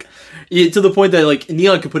that look. To the point that like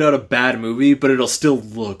Neon could put out a bad movie, but it'll still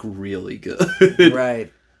look really good.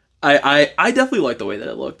 Right. I definitely like the way that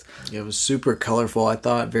it looked. It was super colorful. I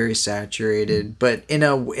thought very saturated, but in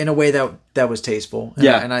a way that was tasteful.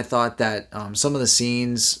 And I thought that some of the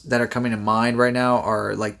scenes that are coming to mind right now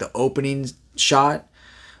are like the opening shot.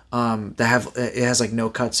 It has like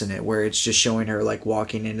no cuts in it, where it's just showing her like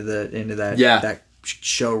walking into that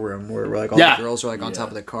showroom where like all the girls are like on top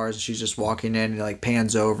of the cars, and she's just walking in and like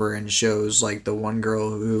pans over and shows like the one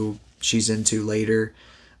girl who she's into later.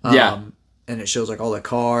 And it shows like all the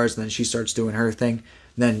cars, and then she starts doing her thing.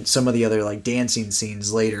 And then some of the other like dancing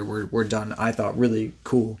scenes later were done, I thought, really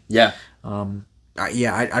cool. Yeah.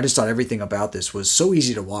 I just thought everything about this was so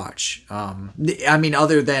easy to watch. I mean,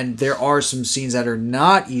 other than there are some scenes that are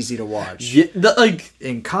not easy to watch,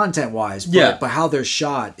 in content wise, but how they're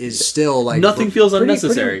shot is still like nothing feels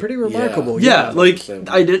unnecessary. Pretty remarkable. Yeah, like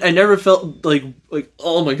I never felt like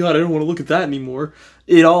oh my god, I don't want to look at that anymore.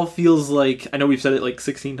 It all feels like, I know we've said it like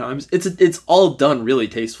 16 times. It's all done really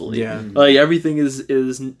tastefully. Yeah, like everything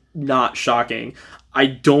is not shocking. I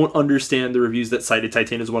don't understand the reviews that cited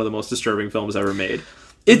Titane as one of the most disturbing films ever made.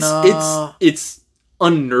 It's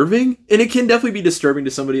unnerving, and it can definitely be disturbing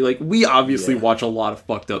to somebody. Like, we obviously watch a lot of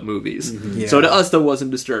fucked up movies. So to us, that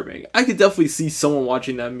wasn't disturbing. I could definitely see someone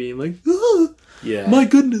watching that and being like, my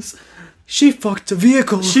goodness, she fucked a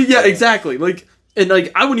vehicle. Exactly. Like, and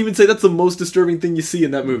like, I wouldn't even say that's the most disturbing thing you see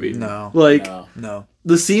in that movie. No. Like, no.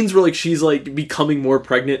 The scenes where like she's like becoming more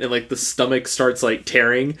pregnant and like the stomach starts like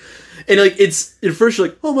tearing, and like it's at first you're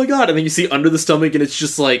like, oh my god, and then you see under the stomach and it's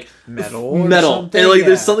just like metal, and like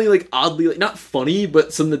there's something like oddly like not funny,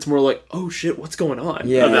 but something that's more like, oh shit, what's going on?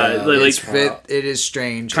 It is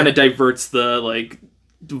strange. Kind of diverts the like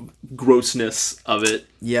grossness of it.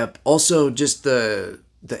 Yep. Also, just the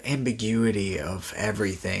ambiguity of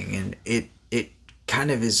everything, and it kind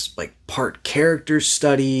of is like part character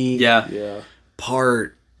study.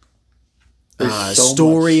 Part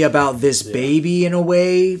story about this baby in a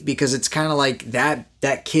way, because it's kind of like that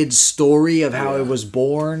kid's story of how it was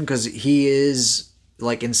born, because he is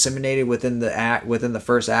like inseminated within the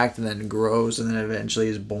first act, and then grows, and then eventually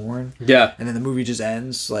is born. And then the movie just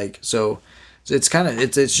ends like so. It's kind of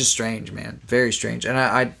it's just strange, man. Very strange. And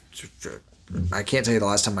I can't tell you the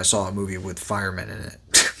last time I saw a movie with firemen in it.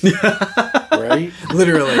 Right?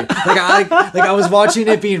 Literally. I was watching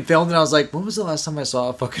it being filmed, and I was like, when was the last time I saw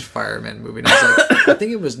a fucking fireman movie? And I was like, I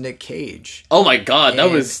think it was Nick Cage. Oh my god,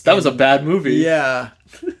 that was a bad movie. Yeah.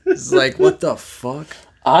 It's like, what the fuck?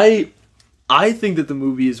 I think that the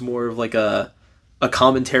movie is more of like a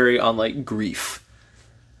commentary on like grief.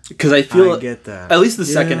 Because I feel get that. At least the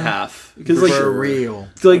second half. Because like for real.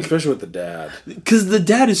 Like, especially with the dad. Because the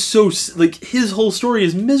dad is so like his whole story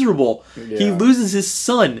is miserable. He loses his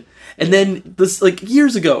son, and then this like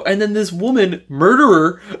years ago, and then this woman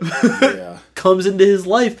murderer comes into his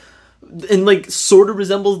life, and like sort of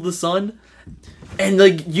resembles the son, and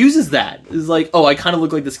like uses that. Is like, oh, I kind of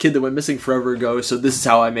look like this kid that went missing forever ago, so this is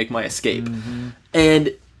how I make my escape,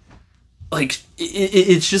 and. Like,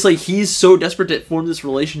 it's just like he's so desperate to form this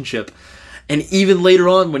relationship, And even later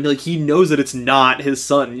on, when like he knows that it's not his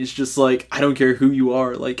son, he's just like, I don't care who you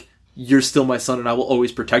are, like you're still my son, and I will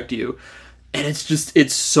always protect you. And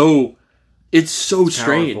it's so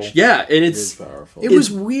strange. Powerful. Yeah, and It's powerful. It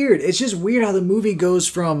was weird. It's just weird how the movie goes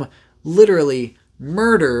from literally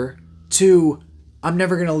murder to I'm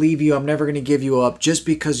never going to leave you, I'm never going to give you up just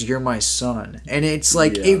because you're my son. And it's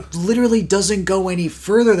like, it literally doesn't go any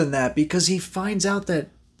further than that because he finds out that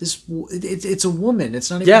it's a woman.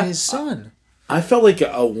 It's not even his son. I felt like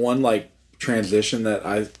a one like transition that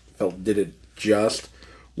I felt did it just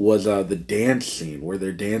was the dance scene where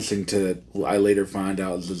they're dancing to I later find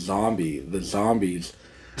out is the zombies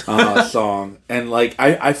song, and like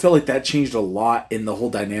I felt like that changed a lot in the whole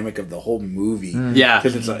dynamic of the whole movie.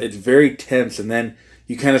 Because it's very tense, and then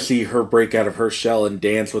you kind of see her break out of her shell and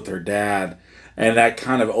dance with her dad, and that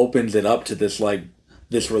kind of opens it up to this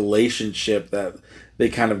relationship that they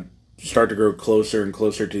kind of start to grow closer and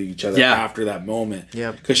closer to each other after that moment.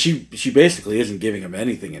 Yeah, because she basically isn't giving him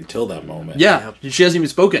anything until that moment. Yeah, she hasn't even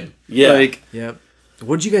spoken. Yeah, like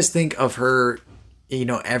What did you guys think of her? You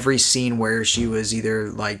know, every scene where she was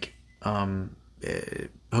either like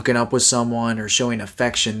hooking up with someone or showing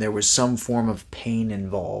affection, there was some form of pain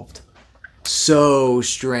involved. So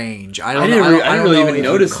strange. I don't really even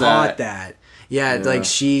notice that. Yeah, like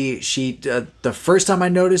she the first time I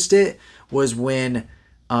noticed it was when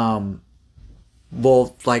like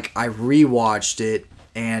I rewatched it,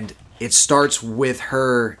 and it starts with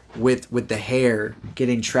her with the hair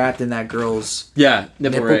getting trapped in that girl's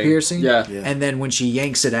nipple piercing. And then when she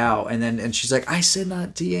yanks it out, and she's like, I said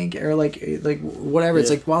not to yank it, or like whatever. It's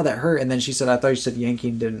like, wow, that hurt. And then she said, I thought you said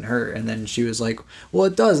yanking didn't hurt. And then she was like, well,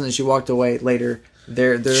 it does. And then she walked away later.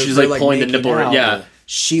 She's like pulling the nipple out.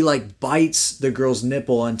 She like bites the girl's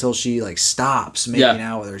nipple until she like stops making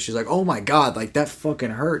out with her. She's like, oh my God, like that fucking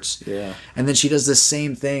hurts. Yeah. And then she does the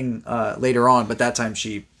same thing later on, but that time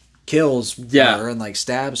she kills her and like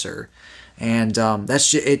stabs her. And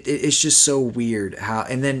that's just, it's just so weird how,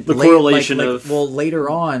 and then the correlation later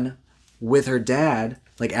on with her dad,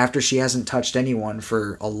 like after she hasn't touched anyone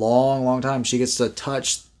for a long time, she gets to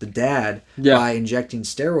touch the dad by injecting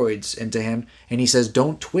steroids into him, and he says,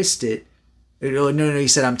 don't twist it. No, he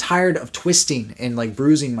said, I'm tired of twisting and like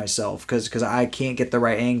bruising myself because I can't get the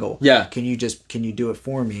right angle. Yeah. Can you do it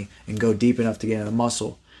for me and go deep enough to get in the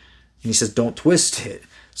muscle? And he says, don't twist it.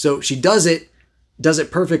 So she does it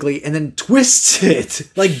perfectly, and then twists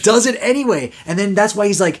it. Like, does it anyway. And then that's why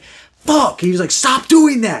he's like, fuck. He was like, stop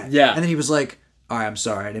doing that. Yeah. And then he was like, all right, I'm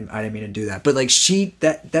sorry. I didn't mean to do that. But like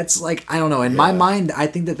that's like, I don't know. In my mind, I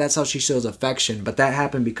think that's how she shows affection. But that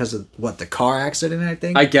happened because of the car accident, I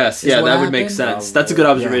think. I guess. Yeah, that would make sense. That's a good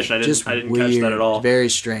observation. I didn't catch that at all. Very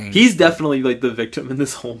strange. He's definitely like the victim in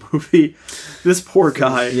this whole movie. This poor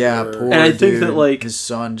guy. Yeah, poor And I dude. think that like his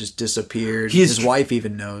son just disappeared. His wife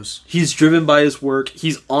even knows. He's driven by his work.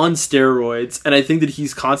 He's on steroids, and I think that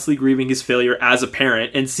he's constantly grieving his failure as a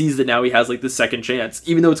parent, and sees that now he has like the second chance,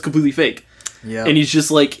 even though it's completely fake. Yeah. And he's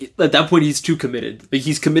just like, at that point, he's too committed. Like,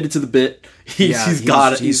 he's committed to the bit. He's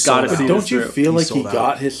got to see this through. Don't you feel like he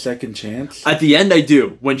got his second chance? At the end, I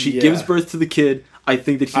do. When she gives birth to the kid, I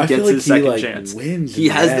think that he gets his second chance. He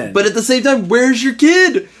has, but at the same time, where's your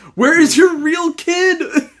kid? Where is your real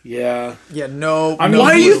kid? Yeah. Yeah. No. I mean,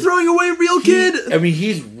 why are you throwing away real kid? I mean,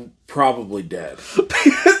 he's probably dead.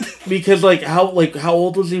 Because how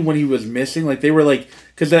old was he when he was missing? Like, they were like,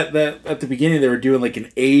 because that at the beginning they were doing like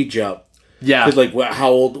an age up. Yeah. Because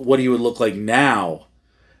what he would look like now,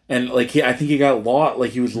 and like I think he got lost. Like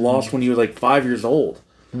he was lost when he was like 5 years old.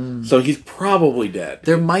 So he's probably dead.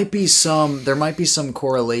 There might be some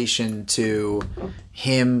correlation to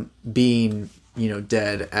him being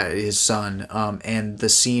dead at his son, and the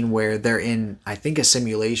scene where they're in, I think, a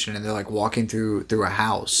simulation, and they're like walking through a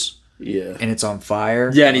house. Yeah. And it's on fire.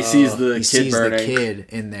 Yeah, and he sees the kid burning. The kid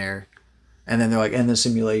in there. And then they're like, in the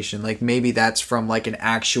simulation. Like, maybe that's from, like, an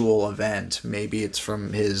actual event. Maybe it's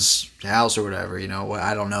from his house or whatever,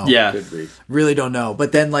 I don't know. Yeah. Could be. Really don't know.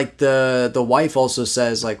 But then, like, the wife also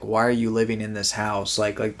says, like, why are you living in this house?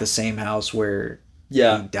 Like the same house where he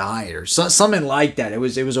died or something like that. It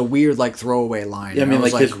was a weird, like, throwaway line. Yeah, I mean,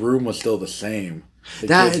 like, his room was still the same.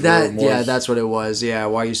 That's what it was. Yeah,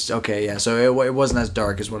 so it wasn't as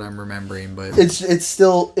dark as what I'm remembering, but it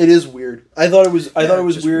is weird. I thought it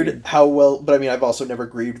was weird how well, but I mean, I've also never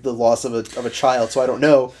grieved the loss of a child, so I don't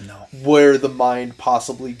know where the mind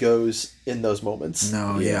possibly goes in those moments.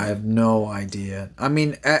 No, I have no idea. I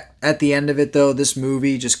mean, at the end of it though, this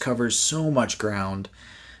movie just covers so much ground.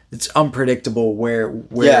 It's unpredictable where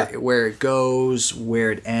it goes,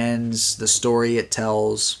 where it ends, the story it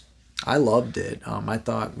tells. I loved it. I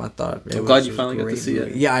thought it I'm was glad you a finally got to great see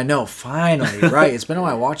movie. it. Yeah, I know. Finally, right? It's been on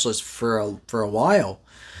my watch list for a while.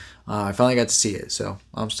 I finally got to see it, so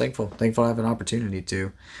I'm just thankful to have an opportunity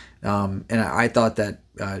to. And I thought that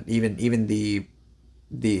even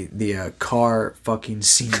the car fucking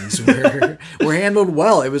scenes were handled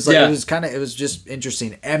well. It was like it was just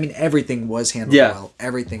interesting. I mean, everything was handled well.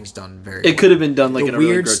 Everything's done very. It could have been done like in a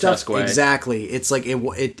really weird grotesque stuff, way. Exactly. It's like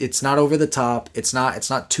it's not over the top. It's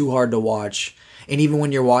not too hard to watch. And even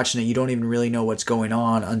when you're watching it, you don't even really know what's going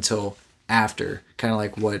on until after. Kind of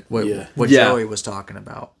like what Joey was talking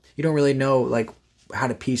about. You don't really know like how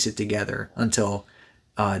to piece it together until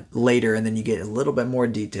later, and then you get a little bit more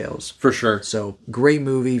details. For sure. So great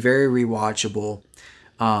movie, very rewatchable.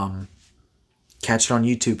 Catch it on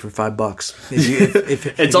YouTube for $5.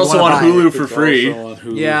 If it's also on Hulu for free.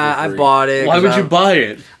 Yeah, I bought it. Why would you buy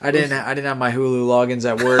it? I didn't have my Hulu logins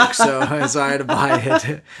at work, so I had to buy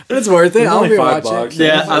it. But it's worth it. I'll be watching.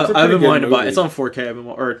 Yeah, I've been wanting to buy it. It's on 4K.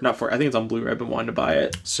 Or not 4. I think it's on Blu-ray. I've been wanting to buy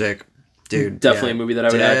it. Sick, dude. Definitely a movie that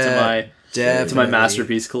I would add to my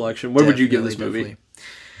masterpiece collection. What would you give this movie? Definitely.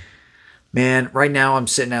 Man, right now I'm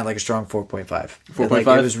sitting at like a strong 4.5. 4.5? Like,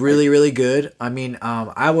 it was really, really good. I mean,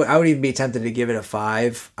 I would even be tempted to give it a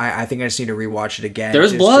 5. I think I just need to rewatch it again.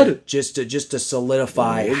 There's blood. Just to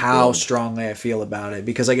solidify how strongly I feel about it.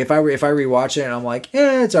 Because like if I rewatch it and I'm like,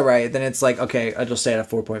 yeah, it's all right, then it's like, okay, I'll just stay at a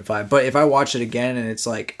 4.5. But if I watch it again and it's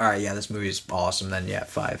like, all right, yeah, this movie's awesome, then yeah,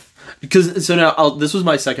 5. Because so now this was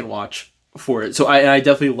my second watch for it. So I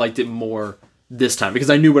definitely liked it more this time because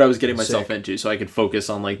I knew what I was getting myself into, so I could focus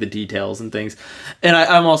on like the details and things. And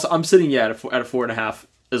I'm sitting at a 4.5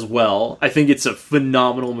 as well. I think it's a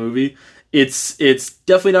phenomenal movie. It's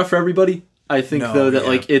definitely not for everybody. I think that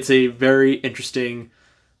like it's a very interesting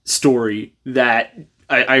story that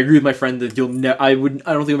I agree with my friend that I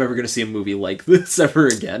don't think I'm ever going to see a movie like this ever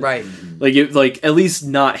again. Right. Like at least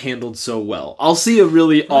not handled so well. I'll see a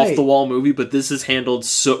really off the wall movie, but this is handled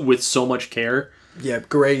with so much care. Yeah,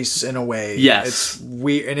 grace in a way. Yes. It's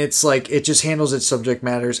weird, and it's like it just handles its subject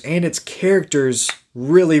matters and its characters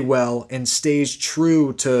really well and stays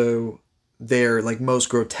true to their like most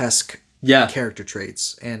grotesque character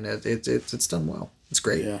traits, and it's done well. It's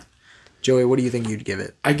great. Yeah. Joey, what do you think you'd give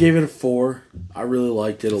it? I gave it a 4. I really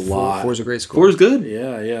liked it a lot. 4's a great score. 4 is good.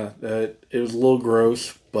 Yeah. It was a little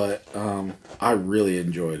gross, but I really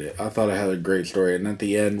enjoyed it. I thought it had a great story, and at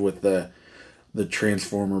the end with the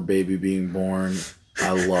Transformer baby being born,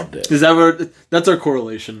 I loved it. Is that that's our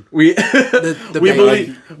correlation? We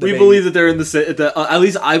believe that they're in the same. At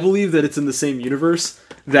least I believe that it's in the same universe.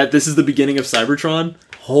 That this is the beginning of Cybertron.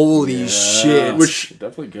 Holy shit! Which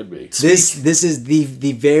definitely could be. This is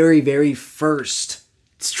the very, very first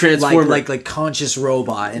Transformer, like conscious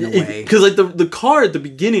robot in a way. Because like the car at the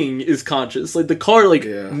beginning is conscious. Like the car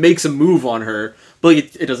makes a move on her, but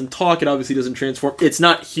like, it doesn't talk. It obviously doesn't transform. It's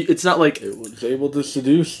not like it was able to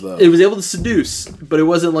seduce though. It was able to seduce, but it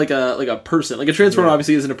wasn't like a person. Like a Transformer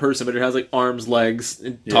obviously isn't a person, but it has like arms, legs,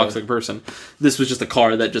 and talks like a person. This was just a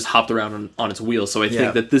car that just hopped around on its wheels. So I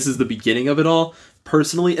think that this is the beginning of it all,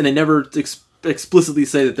 personally. And they never explicitly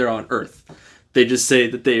say that they're on Earth. They just say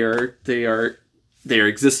that they are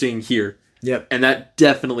existing here. Yep. And that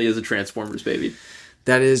definitely is a Transformers baby.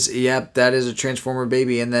 That is a Transformer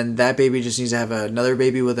baby, and then that baby just needs to have another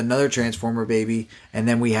baby with another Transformer baby, and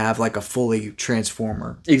then we have like a fully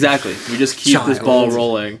Transformer. Exactly. We just keep this ball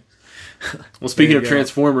rolling. Well, speaking of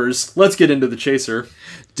Transformers, let's get into the chaser.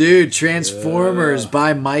 Dude, Transformers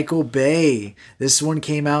by Michael Bay. This one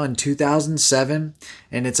came out in 2007,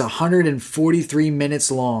 and it's 143 minutes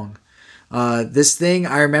long. This thing,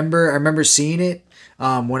 I remember seeing it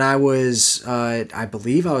when I was, I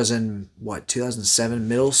believe I was in 2007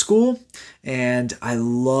 middle school, and I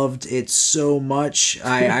loved it so much.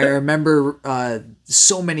 I remember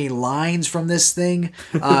so many lines from this thing.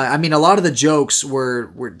 I mean, a lot of the jokes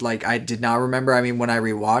were like I did not remember. I mean, when I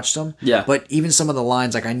rewatched them, but even some of the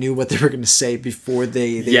lines, like I knew what they were going to say before they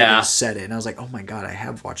even said it, and I was like, oh my god, I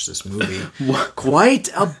have watched this movie quite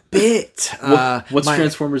a bit. What's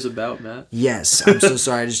Transformers about, Matt? Yes, I'm so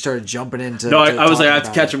sorry. I just started jumping into. No, I was like, I have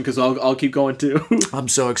to catch him because I'll keep going too. I'm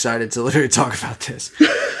so excited to literally talk about this.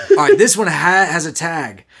 All right, this one has a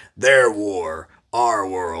tag. Their war, our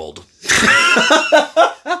world.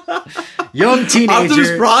 Young teenager.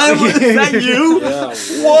 Optimus Prime? Is that you?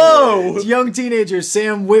 Whoa! Young teenager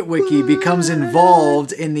Sam Witwicky becomes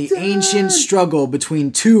involved in the ancient struggle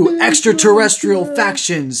between two extraterrestrial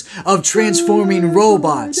factions of transforming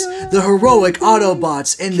robots, the heroic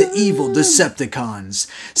Autobots and the evil Decepticons.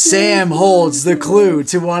 Sam holds the clue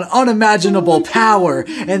to an unimaginable power,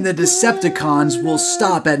 and the Decepticons will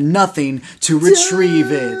stop at nothing to retrieve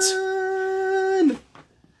it.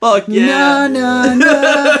 Fuck yeah. Na na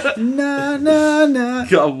na na na.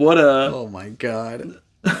 God, what a Oh my god.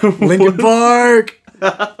 Linkin Park.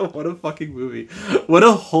 what a fucking movie. What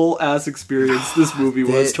a whole ass experience this movie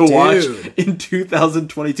was to watch in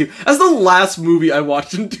 2022. That's the last movie I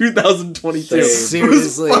watched in 2022. Seriously. It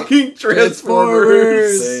was fucking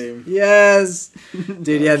Transformers. Same. Yes.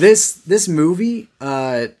 Dude, yeah, this movie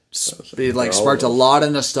it like sparked a lot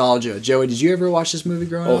of nostalgia. Joey, did you ever watch this movie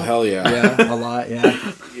growing up? Oh hell yeah. Yeah, a lot,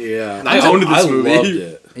 yeah. Yeah. I owned this movie. I loved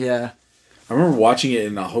it. Yeah. I remember watching it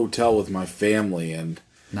in a hotel with my family, and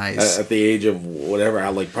Nice. at the age of whatever, I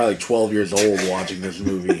was probably 12 years old watching this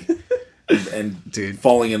movie. And Dude,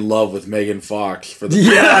 falling in love with Megan Fox for the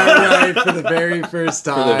right, for the very first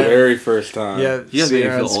time. for the very first time. Yeah, You guys made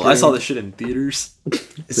me feel old. I saw this shit in theaters.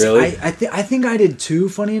 Really? I think I did too.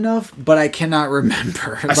 Funny enough, but I cannot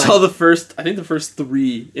remember. I saw the first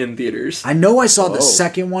 3 in theaters. I know I saw the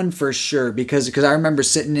second one for sure because I remember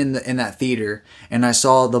sitting in that theater and I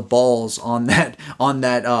saw the balls on that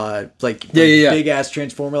big ass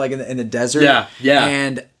transformer like in the desert. Yeah.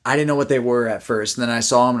 And I didn't know what they were at first, and then I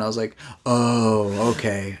saw them and I was like, "Oh,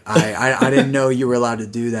 okay. I didn't know you were allowed to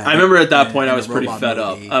do that." I remember at that point I was pretty fed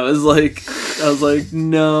up. I was like,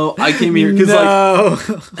 no, I came here because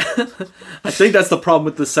I think that's the problem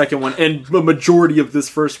with the second one and the majority of this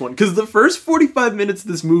first one, because the first 45 minutes of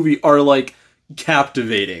this movie are like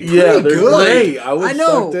captivating. Yeah, they're good. great. I was I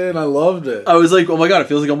know. sucked in. I loved it. I was like, oh my god, it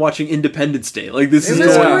feels like I'm watching Independence Day. Like this is It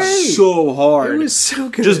was going great. so hard. It was so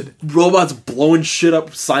good. Just robots blowing shit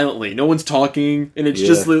up silently. No one's talking, and it's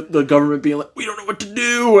just the government being like, we don't know what to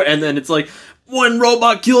do. And then it's like, one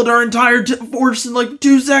robot killed our entire force in like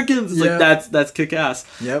 2 seconds. It's like, that's kick ass.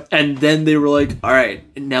 Yep. And then they were like, all right,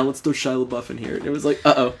 now let's throw Shia LaBeouf in here. And it was like,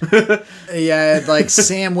 uh-oh. Yeah, like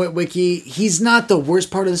Sam Witwicky, he's not the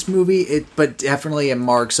worst part of this movie, but definitely it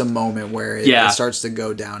marks a moment where it starts to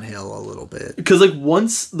go downhill a little bit. Because like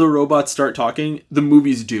once the robots start talking, the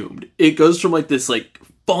movie's doomed. It goes from like this like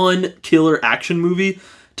fun killer action movie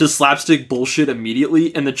to slapstick bullshit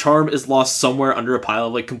immediately, and the charm is lost somewhere under a pile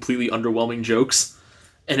of like completely underwhelming jokes.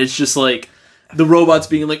 And it's just like the robots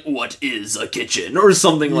being like, what is a kitchen? Or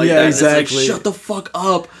something like that. Exactly. It's like, shut the fuck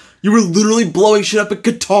up. You were literally blowing shit up a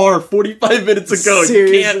guitar 45 minutes ago.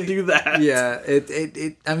 Seriously. You can't do that. Yeah,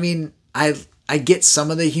 I mean, I get some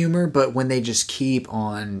of the humor, but when they just keep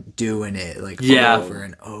on doing it like over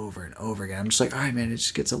and over and over again, I'm just like, all right, man, it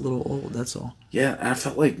just gets a little old, that's all. Yeah, and I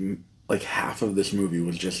felt like half of this movie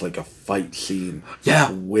was just like a fight scene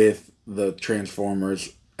with the Transformers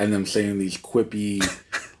and them saying these quippy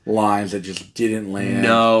lines that just didn't land.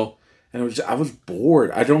 No. And I was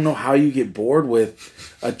bored. I don't know how you get bored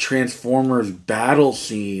with a Transformers battle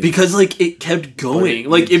scene. Because like it kept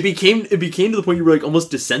going. It became to the point you were like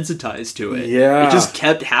almost desensitized to it. Yeah. It just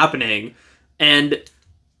kept happening. And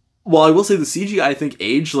while I will say the CGI I think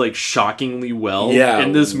aged like shockingly well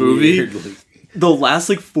in this movie. Weirdly. The last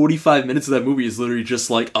like 45 minutes of that movie is literally just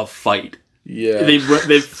like a fight. Yeah.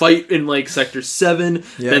 They fight in like Sector 7,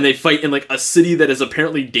 then they fight in like a city that is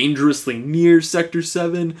apparently dangerously near Sector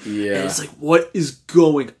 7. Yeah. And it's like, what is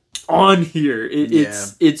going on here?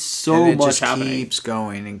 It's so and it much just happening. keeps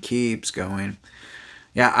going and keeps going.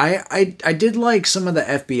 Yeah, I did like some of the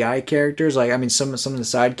FBI characters, like I mean some of the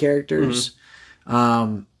side characters.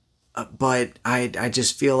 But I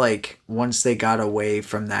just feel like once they got away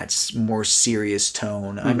from that more serious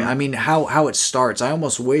tone, I mean how it starts, I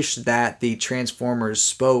almost wish that the Transformers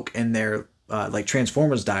spoke in their like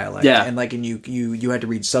Transformers dialect, and you had to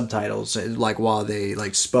read subtitles like while they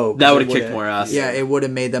like spoke. That would have kicked more ass. Yeah, it would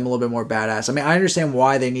have made them a little bit more badass. I mean, I understand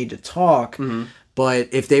why they need to talk. But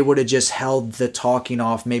if they would have just held the talking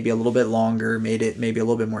off maybe a little bit longer, made it maybe a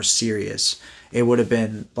little bit more serious, it would have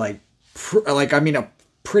been a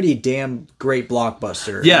pretty damn great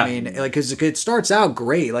blockbuster. Yeah. I mean, like, because it starts out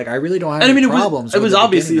great. Like, I really don't have any problems. It was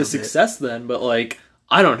obviously a success then, but like,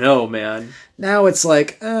 I don't know, man. Now it's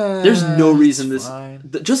like, there's no reason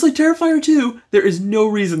just like Terrifier 2, there is no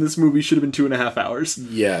reason this movie should have been 2.5 hours.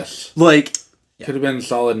 Yes. Like, could have been a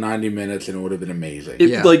solid 90 minutes and it would have been amazing.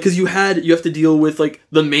 Like, because you have to deal with like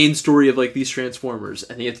the main story of like these Transformers,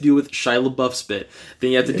 and then you have to deal with Shia LaBeauph's bit. Then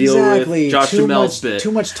you have to deal with Josh Duhamel's bit.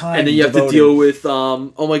 Too much time. And then you have to deal with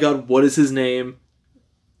oh my god, what is his name?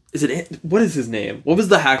 What is his name? What was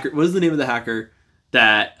the hacker? What is the name of the hacker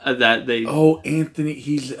that they? Oh, Anthony.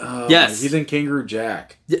 He's he's in Kangaroo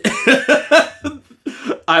Jack.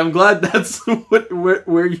 I'm glad that's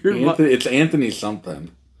where you're. It's Anthony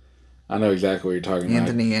something. I know exactly what you're talking about.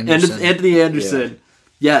 Anthony Anderson. Anthony Anderson.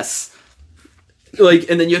 Yeah. Yes. Like,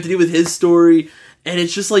 and then you have to deal with his story, And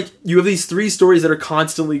it's just like, you have these 3 stories that are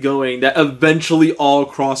constantly going that eventually all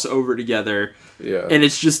cross over together. Yeah. And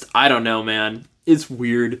it's just, I don't know, man. It's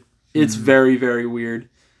weird. It's very, very weird.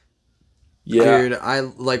 Yeah. Dude, I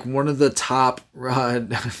like one of the top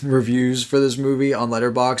reviews for this movie on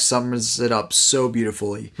Letterboxd sums it up so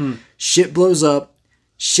beautifully. Shit blows up,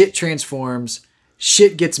 shit transforms,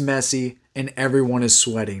 shit gets messy, and everyone is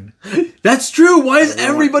sweating. That's true. Why is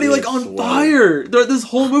everybody is like on sweating. fire? This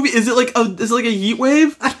whole movie, is it like a heat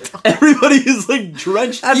wave? Everybody is like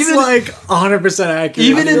drenched. That's even like 100% accurate.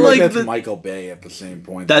 even I in feel like that's the, Michael Bay at the same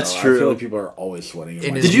point. That's though. true. I feel like people are always sweating. In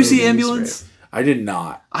Michael his did you Bay. see movies, Ambulance? I did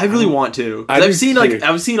not. I really want to. 'Cause I I've do seen too.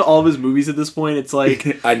 I've seen all of his movies at this point. It's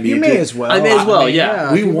like I need you to. may as well. I may as well, mean, yeah.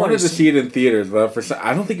 if We you wanted wanna to see it in theaters, but for some,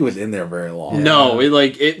 I don't think it was in there very long. no,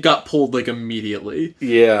 it got pulled like immediately.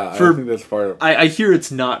 Yeah, For- I think that's part of. I hear it's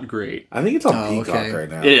not great. I think it's on Oh, Peacock okay. right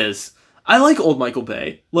now. It is. I like old Michael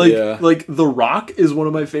Bay. Like Yeah. like The Rock is one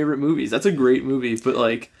of my favorite movies. That's a great movie, but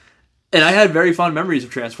like, and I had very fond memories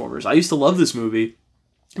of Transformers. I used to love this movie,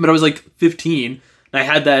 but I was like 15. And I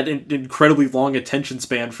had that incredibly long attention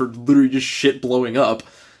span for literally just shit blowing up.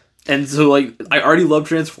 And so, like, I already love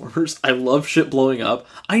Transformers. I love shit blowing up.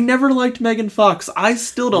 I never liked Megan Fox. I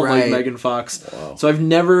still don't like Right. Megan Fox. Wow. So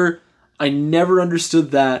I never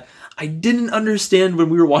understood that. I didn't understand when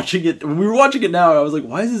we were watching it. When we were watching it now, I was like,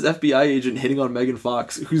 why is this FBI agent hitting on Megan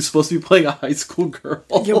Fox, who's supposed to be playing a high school girl?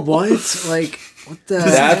 Yeah, what? Like, what the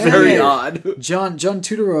That's heck? very odd. John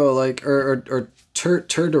Turturro, like, or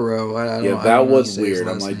Turturro. I don't know. Yeah, I that don't know how was to say his weird.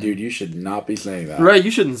 I'm last like, name. dude, you should not be saying that. Right, you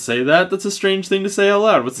shouldn't say that. That's a strange thing to say out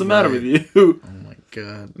loud. What's the matter with you? Oh my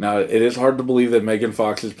god. Now, it is hard to believe that Megan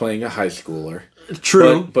Fox is playing a high schooler.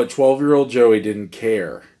 True. But 12-year-old Joey didn't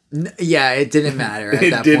care. Yeah, it didn't matter at It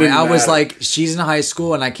that didn't point. I was matter. like, she's in high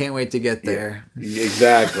school, and I can't wait to get there.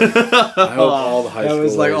 Exactly. I hope all the high That schoolers...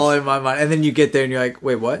 was like all in my mind. And then you get there, and you're like,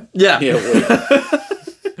 wait, what? Yeah. Yeah,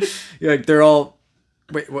 wait. You're like, they're all,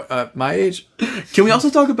 wait, what, my age? Can we also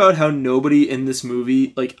talk about how nobody in this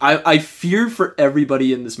movie, like, I fear for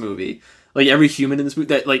everybody in this movie, like every human in this movie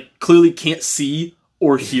that like clearly can't see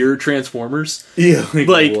or hear Transformers. Yeah,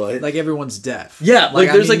 Like- what? Like everyone's deaf. Yeah,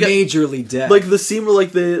 like, there's I mean, like a- majorly deaf. Like the scene where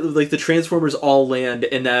like the Transformers all land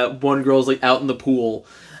and that one girl's like out in the pool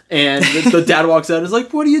and the dad walks out and is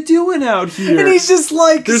like, what are you doing out here? and he's just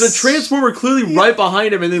like, There's a Transformer clearly right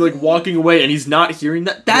behind him and they're like walking away and he's not hearing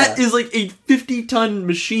that. That Yeah. is like a 50-ton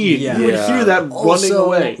machine. Yeah. You would Yeah. hear that running also,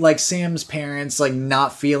 away. like Sam's parents, like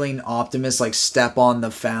not feeling Optimus, like step on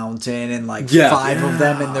the fountain and like Yeah. 5 of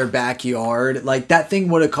them in their backyard. Like that thing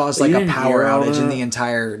would have caused like You a didn't power hear all outage in that? the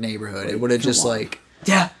entire neighborhood. It would have just on. like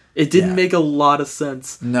Yeah. It didn't Yeah. make a lot of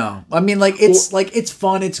sense. no. I mean, like it's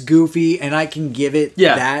fun, it's goofy, and I can give it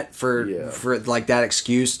Yeah. that for like that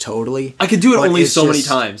excuse totally. I could do it But only it's so many just-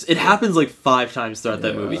 times. It happens like 5 times throughout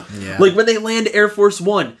that movie. Yeah. Like when they land Air Force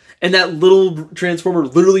One and that little Transformer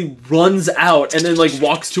literally runs out and then like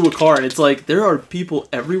walks to a car and it's like there are people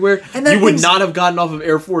everywhere. And that you would thing's- not have gotten off of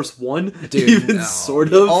Air Force One, Dude, even no.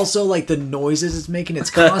 sort of. Also, like the noises it's making, it's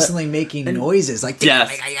constantly making noises. Like,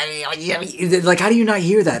 Yes. like how do you not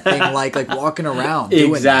hear that thing? Like walking around.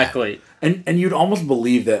 Doing Exactly. And you'd almost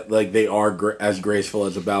believe that like they are as graceful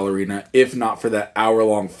as a ballerina, if not for that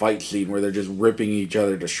hour-long fight scene where they're just ripping each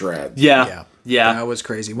other to shreds. Yeah. That. Yeah. That was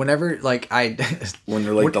crazy. Whenever like When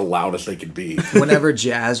they're like the loudest they could be. whenever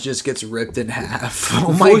Jazz just gets ripped in half.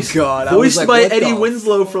 Oh my god! I was Voiced like, by what Eddie the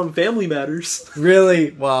Winslow from Family Matters.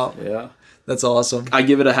 Really? Wow. Yeah. That's awesome. I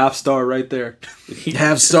give it a half star right there.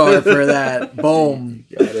 Half star for that. Boom.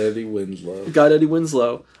 Got Eddie Winslow. Got Eddie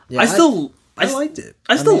Winslow. Yeah, I liked it.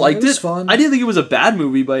 I still mean, liked was it. Fun. I didn't think it was a bad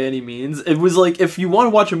movie by any means. It was like if you want to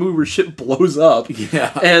watch a movie where shit blows up,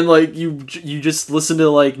 Yeah. and like you just listen to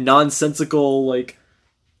like nonsensical like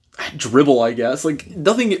dribble, I guess. Like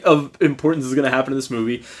nothing of importance is gonna happen in this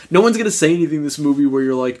movie. No one's gonna say anything in this movie where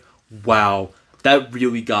you're like, wow, that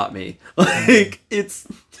really got me. Like it's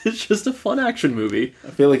just a fun action movie. I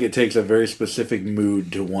feel like it takes a very specific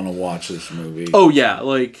mood to want to watch this movie. Oh yeah,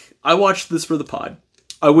 like I watched this for the pod.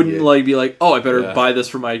 I wouldn't Yeah. like be like, oh, I better Yeah. buy this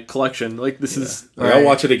for my collection. Like this is Like, I'll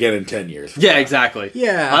watch it again in 10 years. yeah, exactly.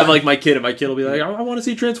 Yeah. I'm like my kid, and my kid will be like, I want to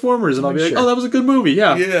see Transformers, and I'll be like, Sure. oh, that was a good movie.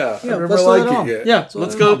 Yeah, Yeah. I remember let's let it liking on. it. yeah.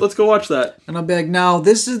 Let's go. Let's go watch that. And I'll be like, now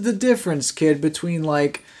this is the difference, kid, between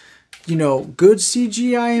like, you know, good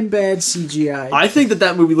CGI and bad CGI. I think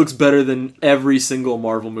that movie looks better than every single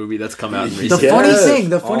Marvel movie that's come out The recently.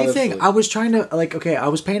 Yes, funny thing, honestly. I was trying to like, okay, I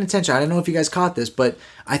was paying attention. I don't know if you guys caught this, but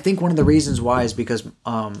I think one of the reasons why is because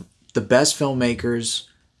the best filmmakers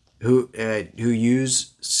who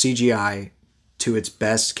use CGI to its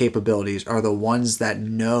best capabilities are the ones that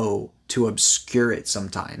know to obscure it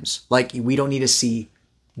sometimes. Like we don't need to see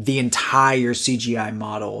the entire CGI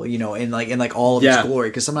model, you know, in like all of its glory,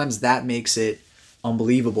 because sometimes that makes it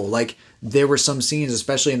unbelievable. Like there were some scenes,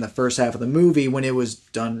 especially in the first half of the movie, when it was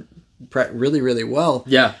done really, really well.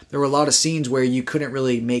 Yeah, there were a lot of scenes where you couldn't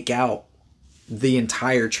really make out the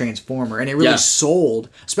entire Transformer, and it really sold,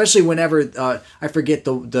 especially whenever I forget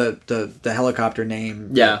the helicopter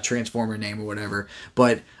name, the Transformer name or whatever,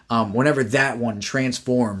 but whenever that one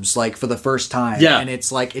transforms like for the first time, and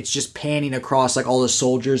it's like it's just panning across like all the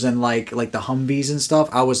soldiers and like the Humvees and stuff,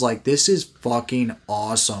 I was like, this is fucking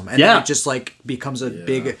awesome. And then it just like becomes a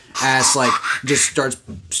big ass, like just starts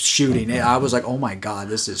shooting it. I was like, oh my god,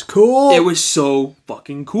 this is cool. It was so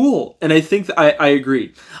fucking cool. And I think I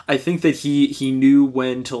agree. I think that he knew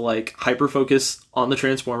when to like hyper focus on the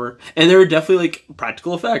Transformer, and there are definitely like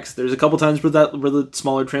practical effects. There's a couple times where the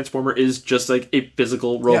smaller Transformer is just like a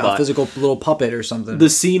physical robot, a physical little puppet or something. The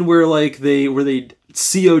scene where they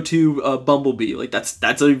CO2 Bumblebee, like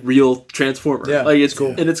that's a real Transformer. Yeah, like it's cool,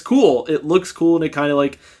 and it's cool. It looks cool, and it kind of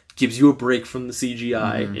like gives you a break from the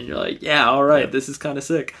CGI, and you're like, yeah, all right, this is kind of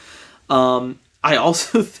sick. I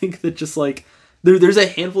also think that just like there's a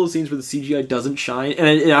handful of scenes where the CGI doesn't shine, and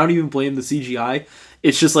I don't even blame the CGI.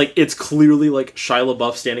 It's just like it's clearly like Shia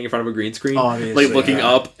LaBeouf standing in front of a green screen, like looking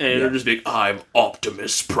up, and they're just being, "I'm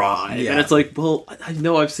Optimus Prime," and it's like, well, I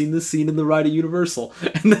know I've seen this scene in the ride at Universal,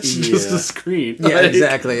 and that's just a screen. Yeah, like,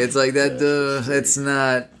 exactly. It's like that. It's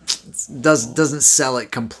not. Doesn't sell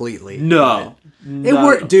it completely. No, it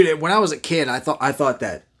worked, dude. When I was a kid, I thought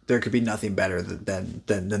that there could be nothing better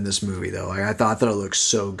than this movie, though. Like I thought it looked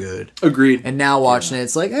so good. Agreed. And now watching it,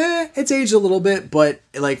 it's like, it's aged a little bit, but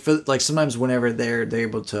like sometimes whenever they're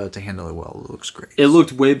able to handle it well, it looks great. It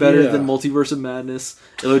looked way better than Multiverse of Madness.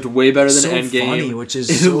 It looked way better than Endgame, funny, which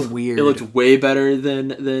is so weird. It looked way better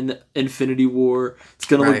than Infinity War. It's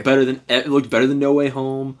gonna look better than it looked better than No Way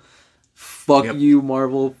Home. Fuck you,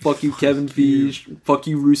 Marvel. Fuck you, Kevin Feige. Fuck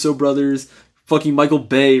you, Russo brothers. Fucking Michael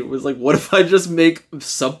Bay was like, what if I just make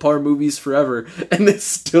subpar movies forever and they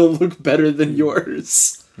still look better than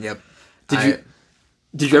yours? Yep. Did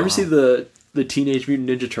you ever see the Teenage Mutant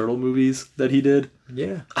Ninja Turtle movies that he did?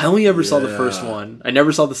 Yeah. I only ever saw the first one. I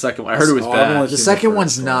never saw the second one. I heard it was bad. The second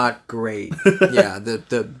one's not great. Yeah,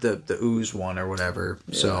 the ooze one or whatever.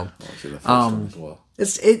 Yeah, so the first one as well.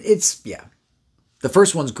 It's the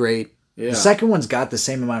first one's great. Yeah. The second one's got the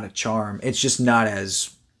same amount of charm. It's just not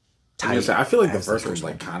as I feel like the first one's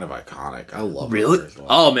like kind of iconic. I love really? The first one.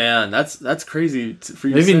 Oh man, that's crazy for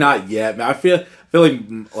you. Maybe not yet. I feel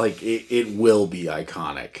like it will be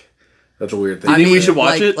iconic. That's a weird thing. I mean, we should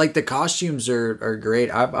watch it. Like the costumes are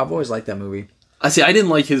great. I've always liked that movie. I see. I didn't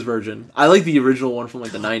like his version. I like the original one from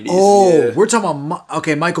like the 90s. Oh, we're talking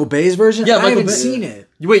about Michael Bay's version. Yeah, I haven't seen it.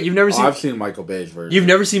 Wait, you've never seen? I've seen Michael Bay's version. You've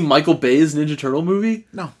never seen Michael Bay's Ninja Turtle movie?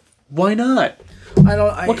 No. Why not?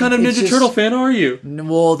 What kind of Ninja Turtle fan are you?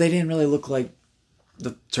 Well, they didn't really look like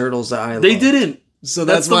the turtles that I love. They didn't. So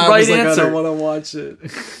that's why I was like, I don't want to watch it.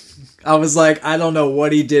 I was like, I don't know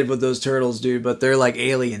what he did with those turtles, dude, but they're like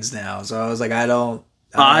aliens now. So I was like, I don't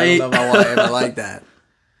know if I ever like that.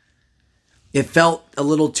 It felt a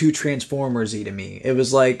little too Transformers-y to me. It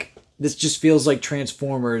was like, this just feels like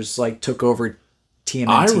Transformers like took over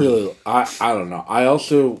TMNT. I don't know. I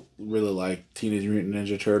also really like Teenage Mutant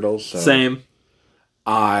Ninja Turtles. So Same.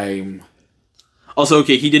 Also,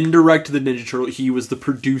 okay, he didn't direct the Ninja Turtle. He was the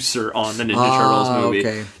producer on the Ninja Turtles movie.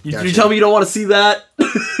 Okay. Gotcha. You tell me you don't want to see that?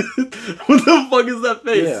 What the fuck is that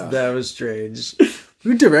face? Yeah. That was strange.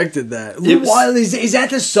 Who directed that? Is that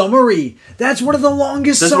the summary? That's one of the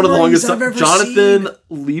longest summaries I've ever Jonathan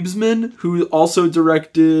Liebsman, who also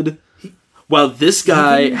directed... Well, this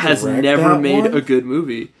guy has never made a good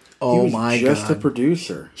movie. Oh my god. Just a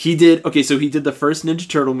producer. He did the first Ninja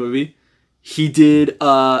Turtle movie. He did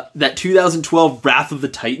that 2012 Wrath of the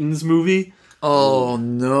Titans movie. Oh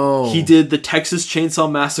no. He did the Texas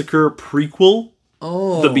Chainsaw Massacre prequel.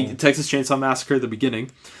 Oh. The Texas Chainsaw Massacre, the beginning.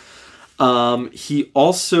 He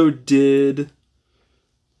also did...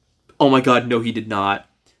 Oh my god, no he did not.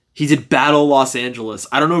 He did Battle Los Angeles.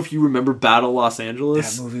 I don't know if you remember Battle Los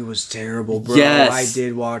Angeles. That movie was terrible, bro. Yes. I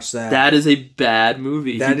did watch that. That is a bad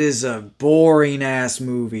movie. That is a boring ass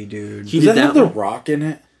movie, dude. Does that have The Rock in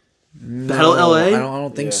it? No, Battle LA? I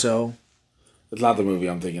don't think so. It's not the movie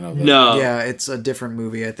I'm thinking of. No. Yeah, it's a different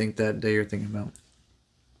movie I think that you're thinking about.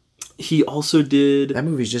 He also did... That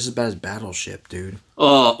movie's just as bad as Battleship, dude.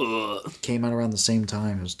 Came out around the same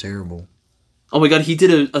time. It was terrible. Oh my god, he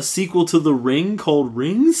did a sequel to The Ring called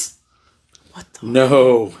Rings? What the...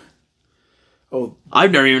 No. Oh,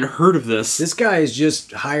 I've never even heard of this. This guy is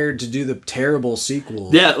just hired to do the terrible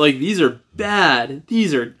sequels. Yeah, like, these are bad.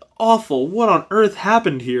 These are awful. What on earth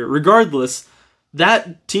happened here? Regardless,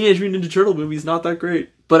 that Teenage Mutant Ninja Turtle movie is not that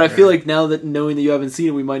great. But I feel like now that knowing that you haven't seen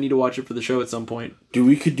it, we might need to watch it for the show at some point.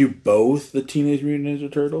 We could do both the Teenage Mutant Ninja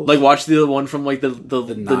Turtles? Like watch the one from like the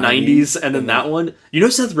 90s and then that one. You know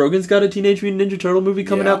Seth Rogen's got a Teenage Mutant Ninja Turtle movie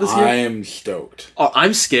coming out this year? I am stoked. Oh,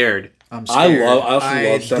 I'm scared. I'm scared. I also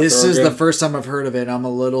love Seth Rogen. This is the first time I've heard of it. I'm a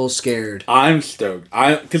little scared. I'm stoked.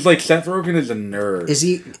 Because like Seth Rogen is a nerd. Is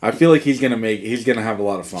he? I feel like he's gonna have a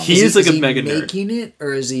lot of fun. He is like a mega nerd. Is he making it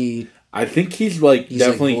or is he? I think he's like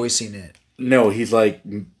definitely like voicing it. No, he's like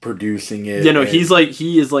producing it. Yeah, no, he is like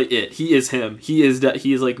it. He is him. He is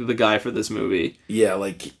like the guy for this movie. Yeah,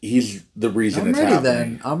 like he's the reason it's happening.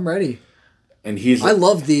 Then I'm ready. And he's. I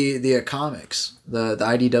love the comics. The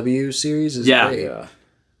IDW series is great. Yeah.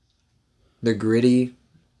 They're gritty,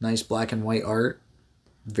 nice black and white art,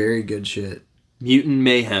 very good shit. Mutant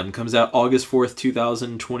Mayhem comes out August 4th,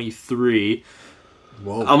 2023.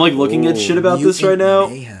 Whoa! I'm like looking at shit about this right now.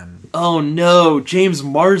 Mayhem. Oh no, James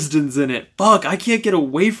Marsden's in it. Fuck, I can't get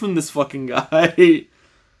away from this fucking guy.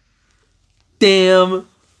 Damn.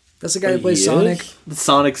 That's the guy who plays Sonic?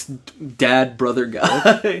 Sonic's dad brother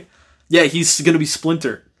guy. Yeah, he's gonna be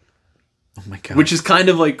Splinter. Oh my god. Which is kind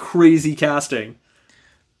of like crazy casting.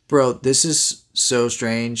 Bro, this is so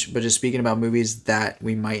strange, but just speaking about movies that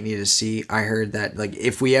we might need to see, I heard that like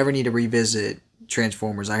if we ever need to revisit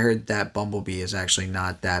Transformers, I heard that Bumblebee is actually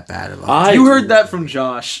not that bad of a You heard that from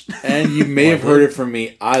Josh. And you may have heard it from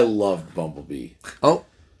me. I loved Bumblebee. Oh,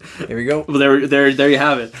 here we go. Well, there you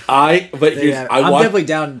have it. I'm definitely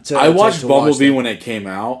down to. I watched to Bumblebee watch when it came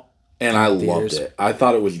out, and I loved it. I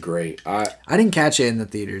thought it was great. I didn't catch it in the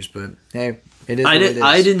theaters, but hey, it is.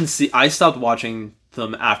 I didn't see. I stopped watching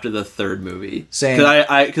them after the third movie. Same.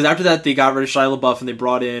 Because after that they got rid of Shia LaBeouf and they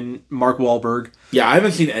brought in Mark Wahlberg. Yeah, I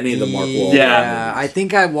haven't seen any of the Mark Wahlberg. Yeah, I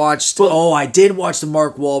think I watched. I did watch the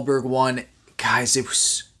Mark Wahlberg one. Guys, it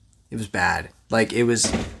was bad. Like it was,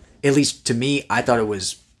 at least to me, I thought it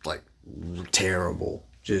was like terrible.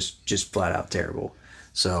 Just flat out terrible.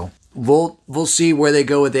 So we'll see where they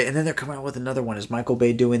go with it, and then they're coming out with another one. Is Michael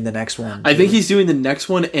Bay doing the next one? I think he's doing the next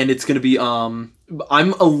one, and it's gonna be.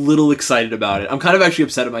 I'm a little excited about it. I'm kind of actually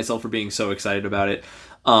upset at myself for being so excited about it.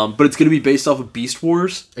 But it's gonna be based off of Beast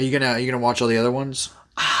Wars. Are you gonna watch all the other ones?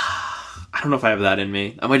 I don't know if I have that in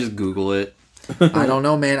me. I might just Google it. I don't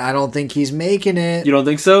know, man. I don't think he's making it. You don't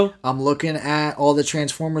think so? I'm looking at all the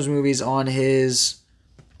Transformers movies on his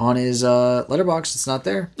letterbox. It's not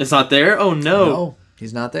there. It's not there? Oh no. No,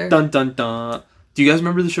 he's not there. Dun dun dun. Do you guys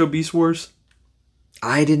remember the show Beast Wars?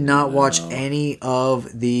 I did not watch any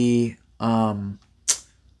of the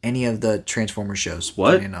Transformers shows.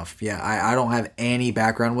 What? Funny enough. Yeah, I don't have any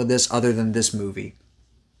background with this other than this movie.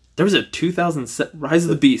 There was a 2007 Rise of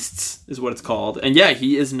the Beasts is what it's called. And yeah,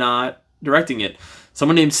 he is not directing it.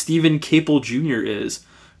 Someone named Stephen Capel Jr. is,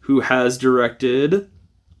 who has directed...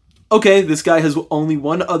 Okay, this guy has only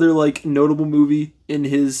one other like notable movie in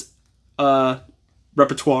his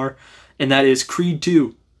repertoire, and that is Creed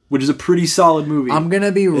 2, which is a pretty solid movie. I'm going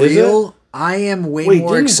to be real. I am way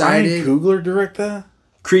more excited. Didn't Ryan Coogler direct that?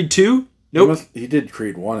 Creed 2? Nope. He did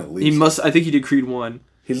Creed 1 at least. I think he did Creed 1.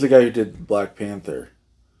 He's the guy who did Black Panther.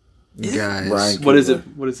 Guys, Ryan what is Coogler. it?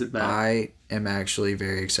 What is it, Matt? I am actually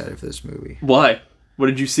very excited for this movie. Why? What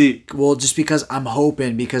did you see? Well, just because I'm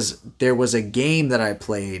hoping, because there was a game that I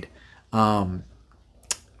played on,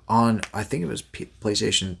 I think it was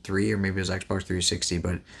PlayStation 3 or maybe it was Xbox 360,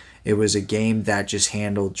 but it was a game that just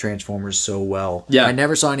handled Transformers so well. Yeah. I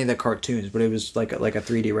never saw any of the cartoons, but it was like a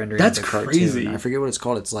 3D rendering That's of the cartoon. crazy. I forget what it's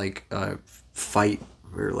called. It's like fight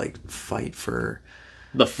for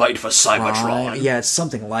The Fight for Cybertron. Yeah, it's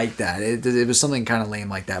something like that. It was something kind of lame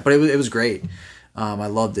like that, but it was great. I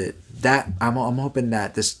loved it. That I'm hoping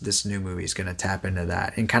that this new movie is gonna tap into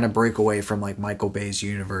that and kind of break away from like Michael Bay's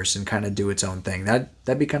universe and kind of do its own thing.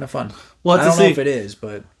 That'd be kind of fun. Well, I don't know if it is,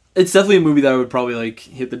 but it's definitely a movie that I would probably like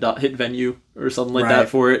hit venue or something like that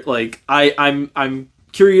for it. Like I'm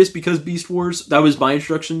curious because Beast Wars, that was my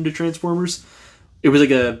introduction to Transformers. It was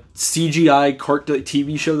like a CGI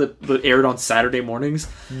TV show that aired on Saturday mornings.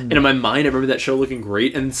 And in my mind, I remember that show looking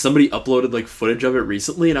great. And somebody uploaded like footage of it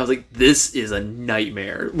recently. And I was like, this is a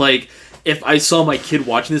nightmare. Like, if I saw my kid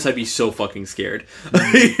watching this, I'd be so fucking scared.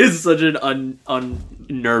 It's such an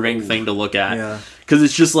unnerving thing to look at. Yeah. Because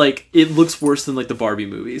it's just like, it looks worse than like the Barbie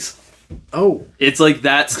movies. Oh. It's like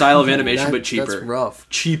that style of animation, but cheaper. That's rough.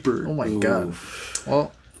 Cheaper. Oh my god.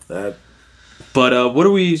 Well, But what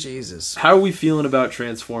are we? Jesus. How are we feeling about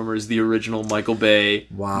Transformers, the original Michael Bay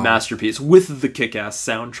masterpiece with the kick-ass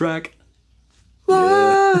soundtrack?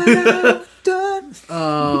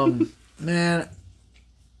 Man,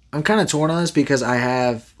 I'm kind of torn on this because I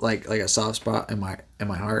have like a soft spot in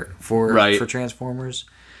my heart for Transformers.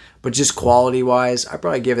 But just quality wise, I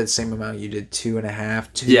probably give it the same amount you did,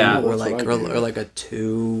 2.5, 2, or like a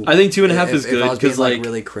 2. I think 2.5 is good because like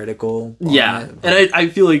really critical. Yeah, and I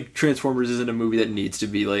feel like Transformers isn't a movie that needs to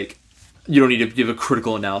be like. You don't need to give a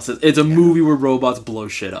critical analysis. It's a movie where robots blow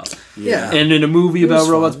shit up. Yeah, and in a movie about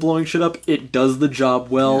robots blowing shit up, it does the job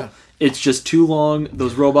well. Yeah. It's just too long.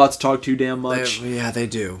 Those robots talk too damn much. They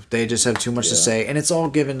do. They just have too much to say, and it's all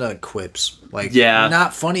given to quips. Like,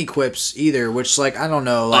 not funny quips either. Which, like, I don't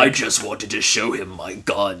know. Like, I just wanted to show him my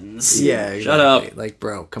guns. Yeah, exactly. Shut up. Like,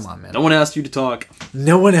 bro, come on, man. No one asked you to talk.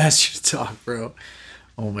 No one asked you to talk, bro.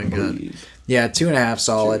 Oh my god. Yeah, 2.5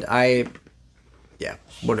 solid. I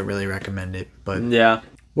wouldn't really recommend it, but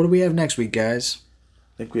What do we have next week, guys?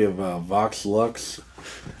 I think we have Vox Lux.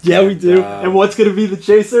 Yeah, we do. And what's gonna be the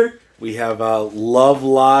chaser? We have a Love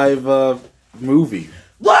Live movie.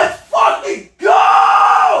 Let's fucking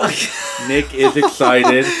go! Nick is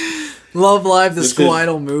excited. Love Live, the School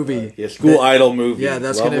Idol movie. Yeah, School Idol movie. Yeah,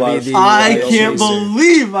 that's going to be the... I can't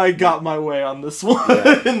believe I got my way on this one.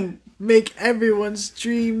 Yeah. Make everyone's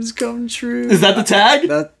dreams come true. Is that the tag?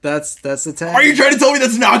 That's the tag. Are you trying to tell me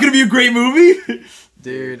that's not going to be a great movie?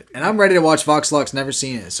 Dude, and I'm ready to watch Vox Lux. Never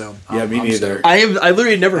seen it, so me neither. I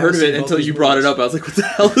literally never heard of it until you brought it up. I was like, "What the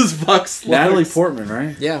hell is Vox Lux?" Natalie Portman,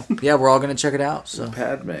 right? Yeah, we're all gonna check it out. So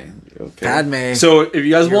Padme, okay. Padme. So if you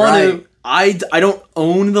guys want to, I don't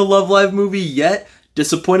own the Love Live movie yet.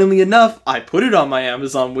 Disappointingly enough, I put it on my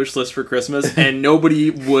Amazon wish list for Christmas, and nobody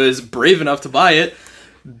was brave enough to buy it.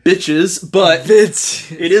 Bitches, but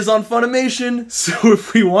it is on Funimation, so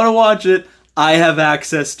if we want to watch it, I have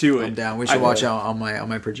access to it. I'm down. We should watch it on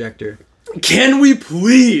my projector. Can we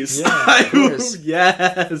please? Yeah, of course.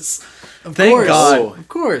 Yes. Thank God. Of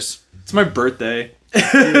course. It's my birthday.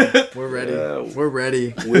 Dude, we're ready. We're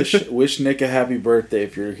ready. Wish Nick a happy birthday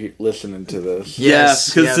if you're listening to this.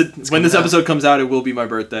 Yes, because when this episode comes out, it will be my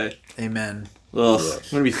birthday. Amen. Ugh, I'm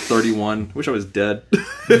gonna be 31. Wish I was dead.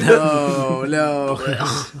 No.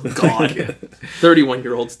 God.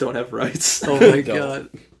 31-year-olds don't have rights. Oh my god.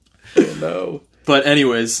 Oh no. But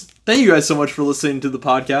anyways, thank you guys so much for listening to the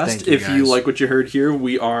podcast. If you like what you heard here,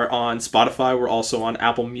 we are on Spotify. We're also on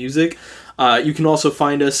Apple Music. You can also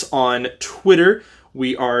find us on Twitter.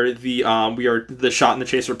 We are the Shot and the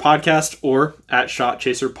Chaser podcast, or at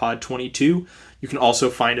ShotChaserPod22. You can also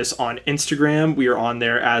find us on Instagram. We are on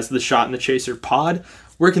there as the Shot and the Chaser Pod.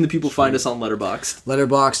 Where can the people find us on Letterboxd?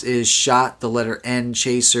 Letterboxd is Shot the letter N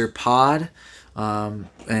Chaser Pod,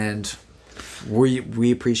 and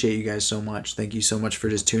we appreciate you guys so much. Thank you so much for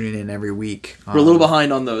just tuning in every week. We're a little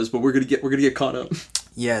behind on those, but we're gonna get caught up.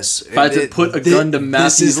 Yes. If I had to put a gun to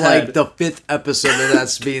Matthew's head. This is like the 5th episode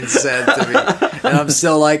that's being said to me. And I'm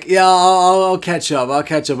still like, yeah, I'll catch up. I'll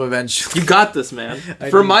catch up eventually. You got this, man.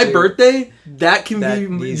 For my birthday, that can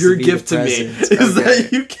be your gift to me. Is that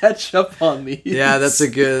you catch up on me. Yeah, that's a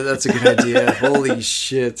good idea. Holy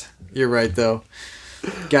shit. You're right, though.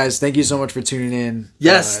 Guys, thank you so much for tuning in.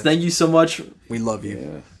 Yes, thank you so much. We love you.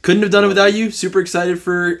 Yeah. Couldn't have done it without you. Super excited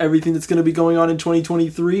for everything that's going to be going on in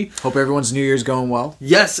 2023. Hope everyone's New Year's going well.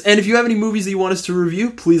 Yes, and if you have any movies that you want us to review,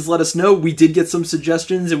 please let us know. We did get some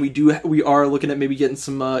suggestions, and we are looking at maybe getting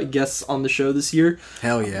some guests on the show this year.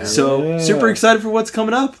 Hell yeah. So, super excited for what's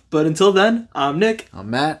coming up. But until then, I'm Nick. I'm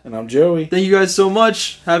Matt. And I'm Joey. Thank you guys so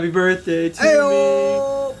much. Happy birthday to me.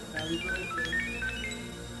 Happy birthday.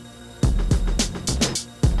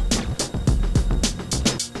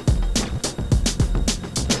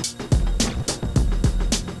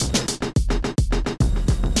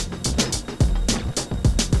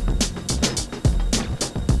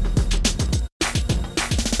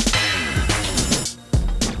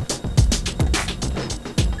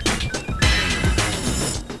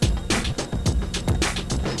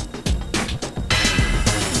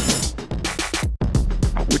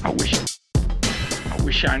 I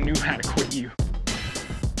wish I knew how to quit you.